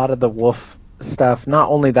 that a lot of the wolf stuff. Not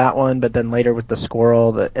only that one, but then later with the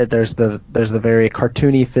squirrel, there's the very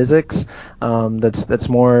cartoony physics that's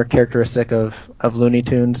more characteristic of Looney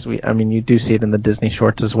Tunes. You do see it in the Disney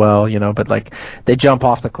shorts as well, but like they jump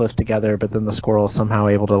off the cliff together, but then the squirrel is somehow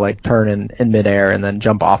able to like turn in midair and then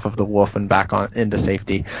jump off of the wolf and back on into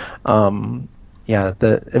safety.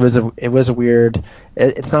 It was a weird.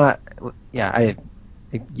 It's not. Yeah,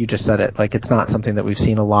 you just said it. Like it's not something that we've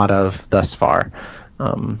seen a lot of thus far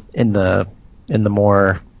in the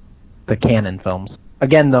canon films.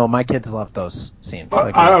 Again, though, my kids love those scenes.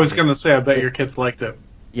 I was going to say, I bet your kids liked it.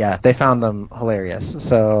 Yeah, they found them hilarious.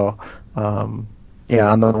 So, on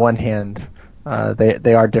the one hand,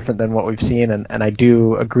 they are different than what we've seen, and I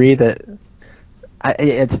do agree that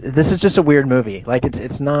this is just a weird movie. Like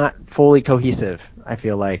it's not fully cohesive. I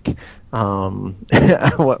feel like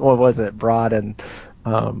what was it, Broad and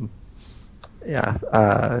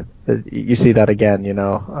you see that again,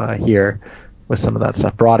 here with some of that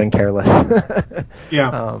stuff, Broad and Careless.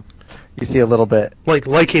 Yeah. You see a little bit like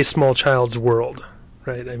A Small Child's World,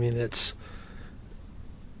 right? I mean, it's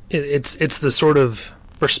the sort of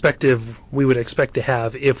perspective we would expect to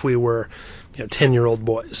have if we were 10-year-old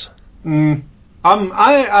boys. The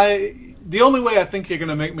only way I think you're going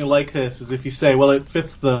to make me like this is if you say, well, it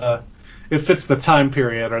fits the time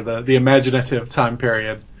period or the imaginative time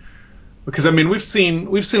period, because we've seen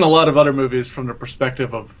a lot of other movies from the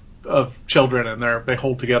perspective of children, and they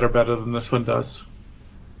hold together better than this one does.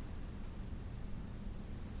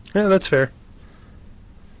 Yeah, that's fair.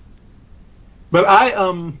 But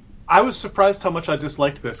I was surprised how much I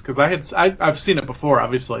disliked this, because I've seen it before,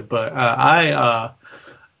 obviously, but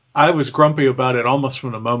I was grumpy about it almost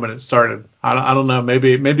from the moment it started. I don't know,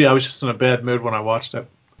 maybe I was just in a bad mood when I watched it.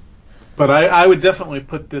 But I would definitely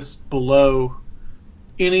put this below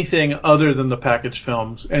anything other than the package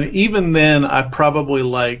films. And even then, I probably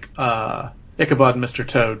like Ichabod and Mr.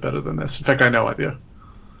 Toad better than this. In fact, I know I do.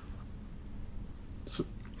 So,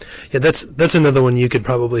 yeah, that's another one you could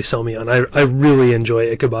probably sell me on. I really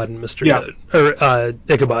enjoy Ichabod and Mr. Toad. Or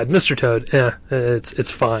Ichabod, Mr. Toad,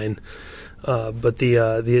 it's fine. But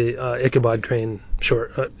the Ichabod Crane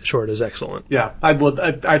short is excellent. Yeah,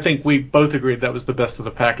 I think we both agreed that was the best of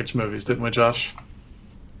the package movies, didn't we, Josh?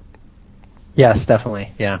 Yes,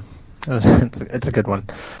 definitely. Yeah, it's a good one.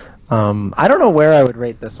 I don't know where I would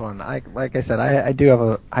rate this one. Like I said, I do have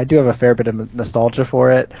a fair bit of nostalgia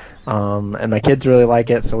for it, and my kids really like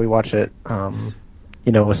it, so we watch it,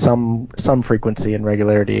 with some frequency and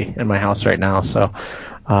regularity in my house right now. So.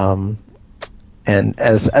 And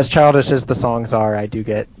as childish as the songs are, I do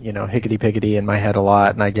get, Hickety Pickety in my head a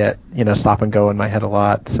lot, and I get, Stop and Go in my head a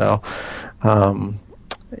lot. So, I'm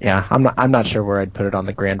not sure where I'd put it on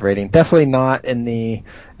the grand rating. Definitely not in the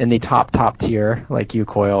top tier like you,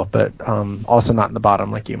 Coyle, but also not in the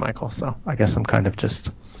bottom like you, Michael. So I guess I'm kind of just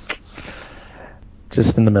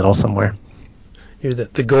in the middle somewhere. You're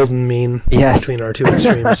the golden mean between our two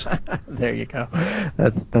extremes. There you go.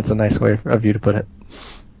 That's a nice way of you to put it.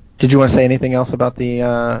 Did you want to say anything else about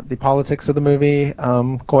the politics of the movie,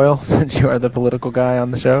 Coyle, since you are the political guy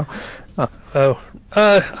on the show?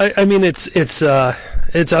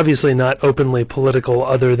 It's obviously not openly political,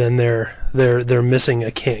 other than they're missing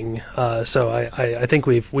a king. So I think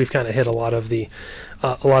we've kind of hit a lot of the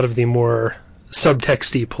more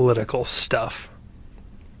subtexty political stuff.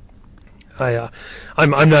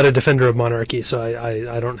 I'm not a defender of monarchy, so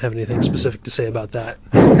I don't have anything specific to say about that.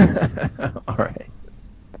 All right.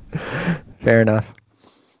 Fair enough.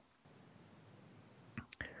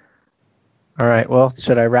 All right. Well,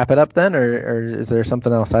 should I wrap it up then, or is there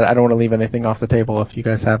something else? I don't want to leave anything off the table if you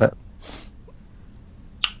guys have it.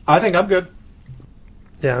 I think I'm good.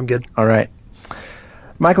 Yeah, I'm good. All right.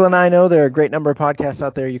 Michael and I know there are a great number of podcasts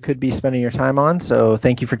out there you could be spending your time on, so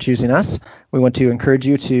thank you for choosing us. We want to encourage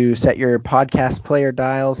you to set your podcast player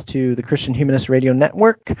dials to the Christian Humanist Radio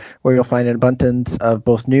Network, where you'll find an abundance of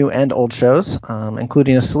both new and old shows,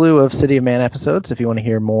 including a slew of City of Man episodes if you want to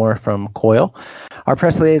hear more from Coyle. Our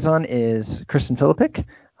press liaison is Kristen Philippic.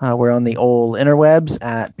 We're on the old interwebs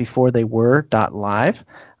at beforetheyWere.live.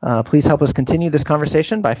 Please help us continue this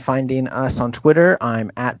conversation by finding us on Twitter.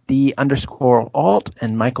 I'm at @the_alt,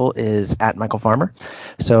 and Michael is at Michael Farmer.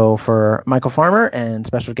 So for Michael Farmer and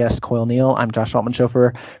special guest Coyle Neal, I'm Josh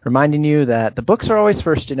Altman-Schofer, reminding you that the books are always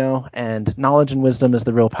first, and knowledge and wisdom is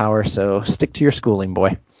the real power, so stick to your schooling,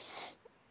 boy.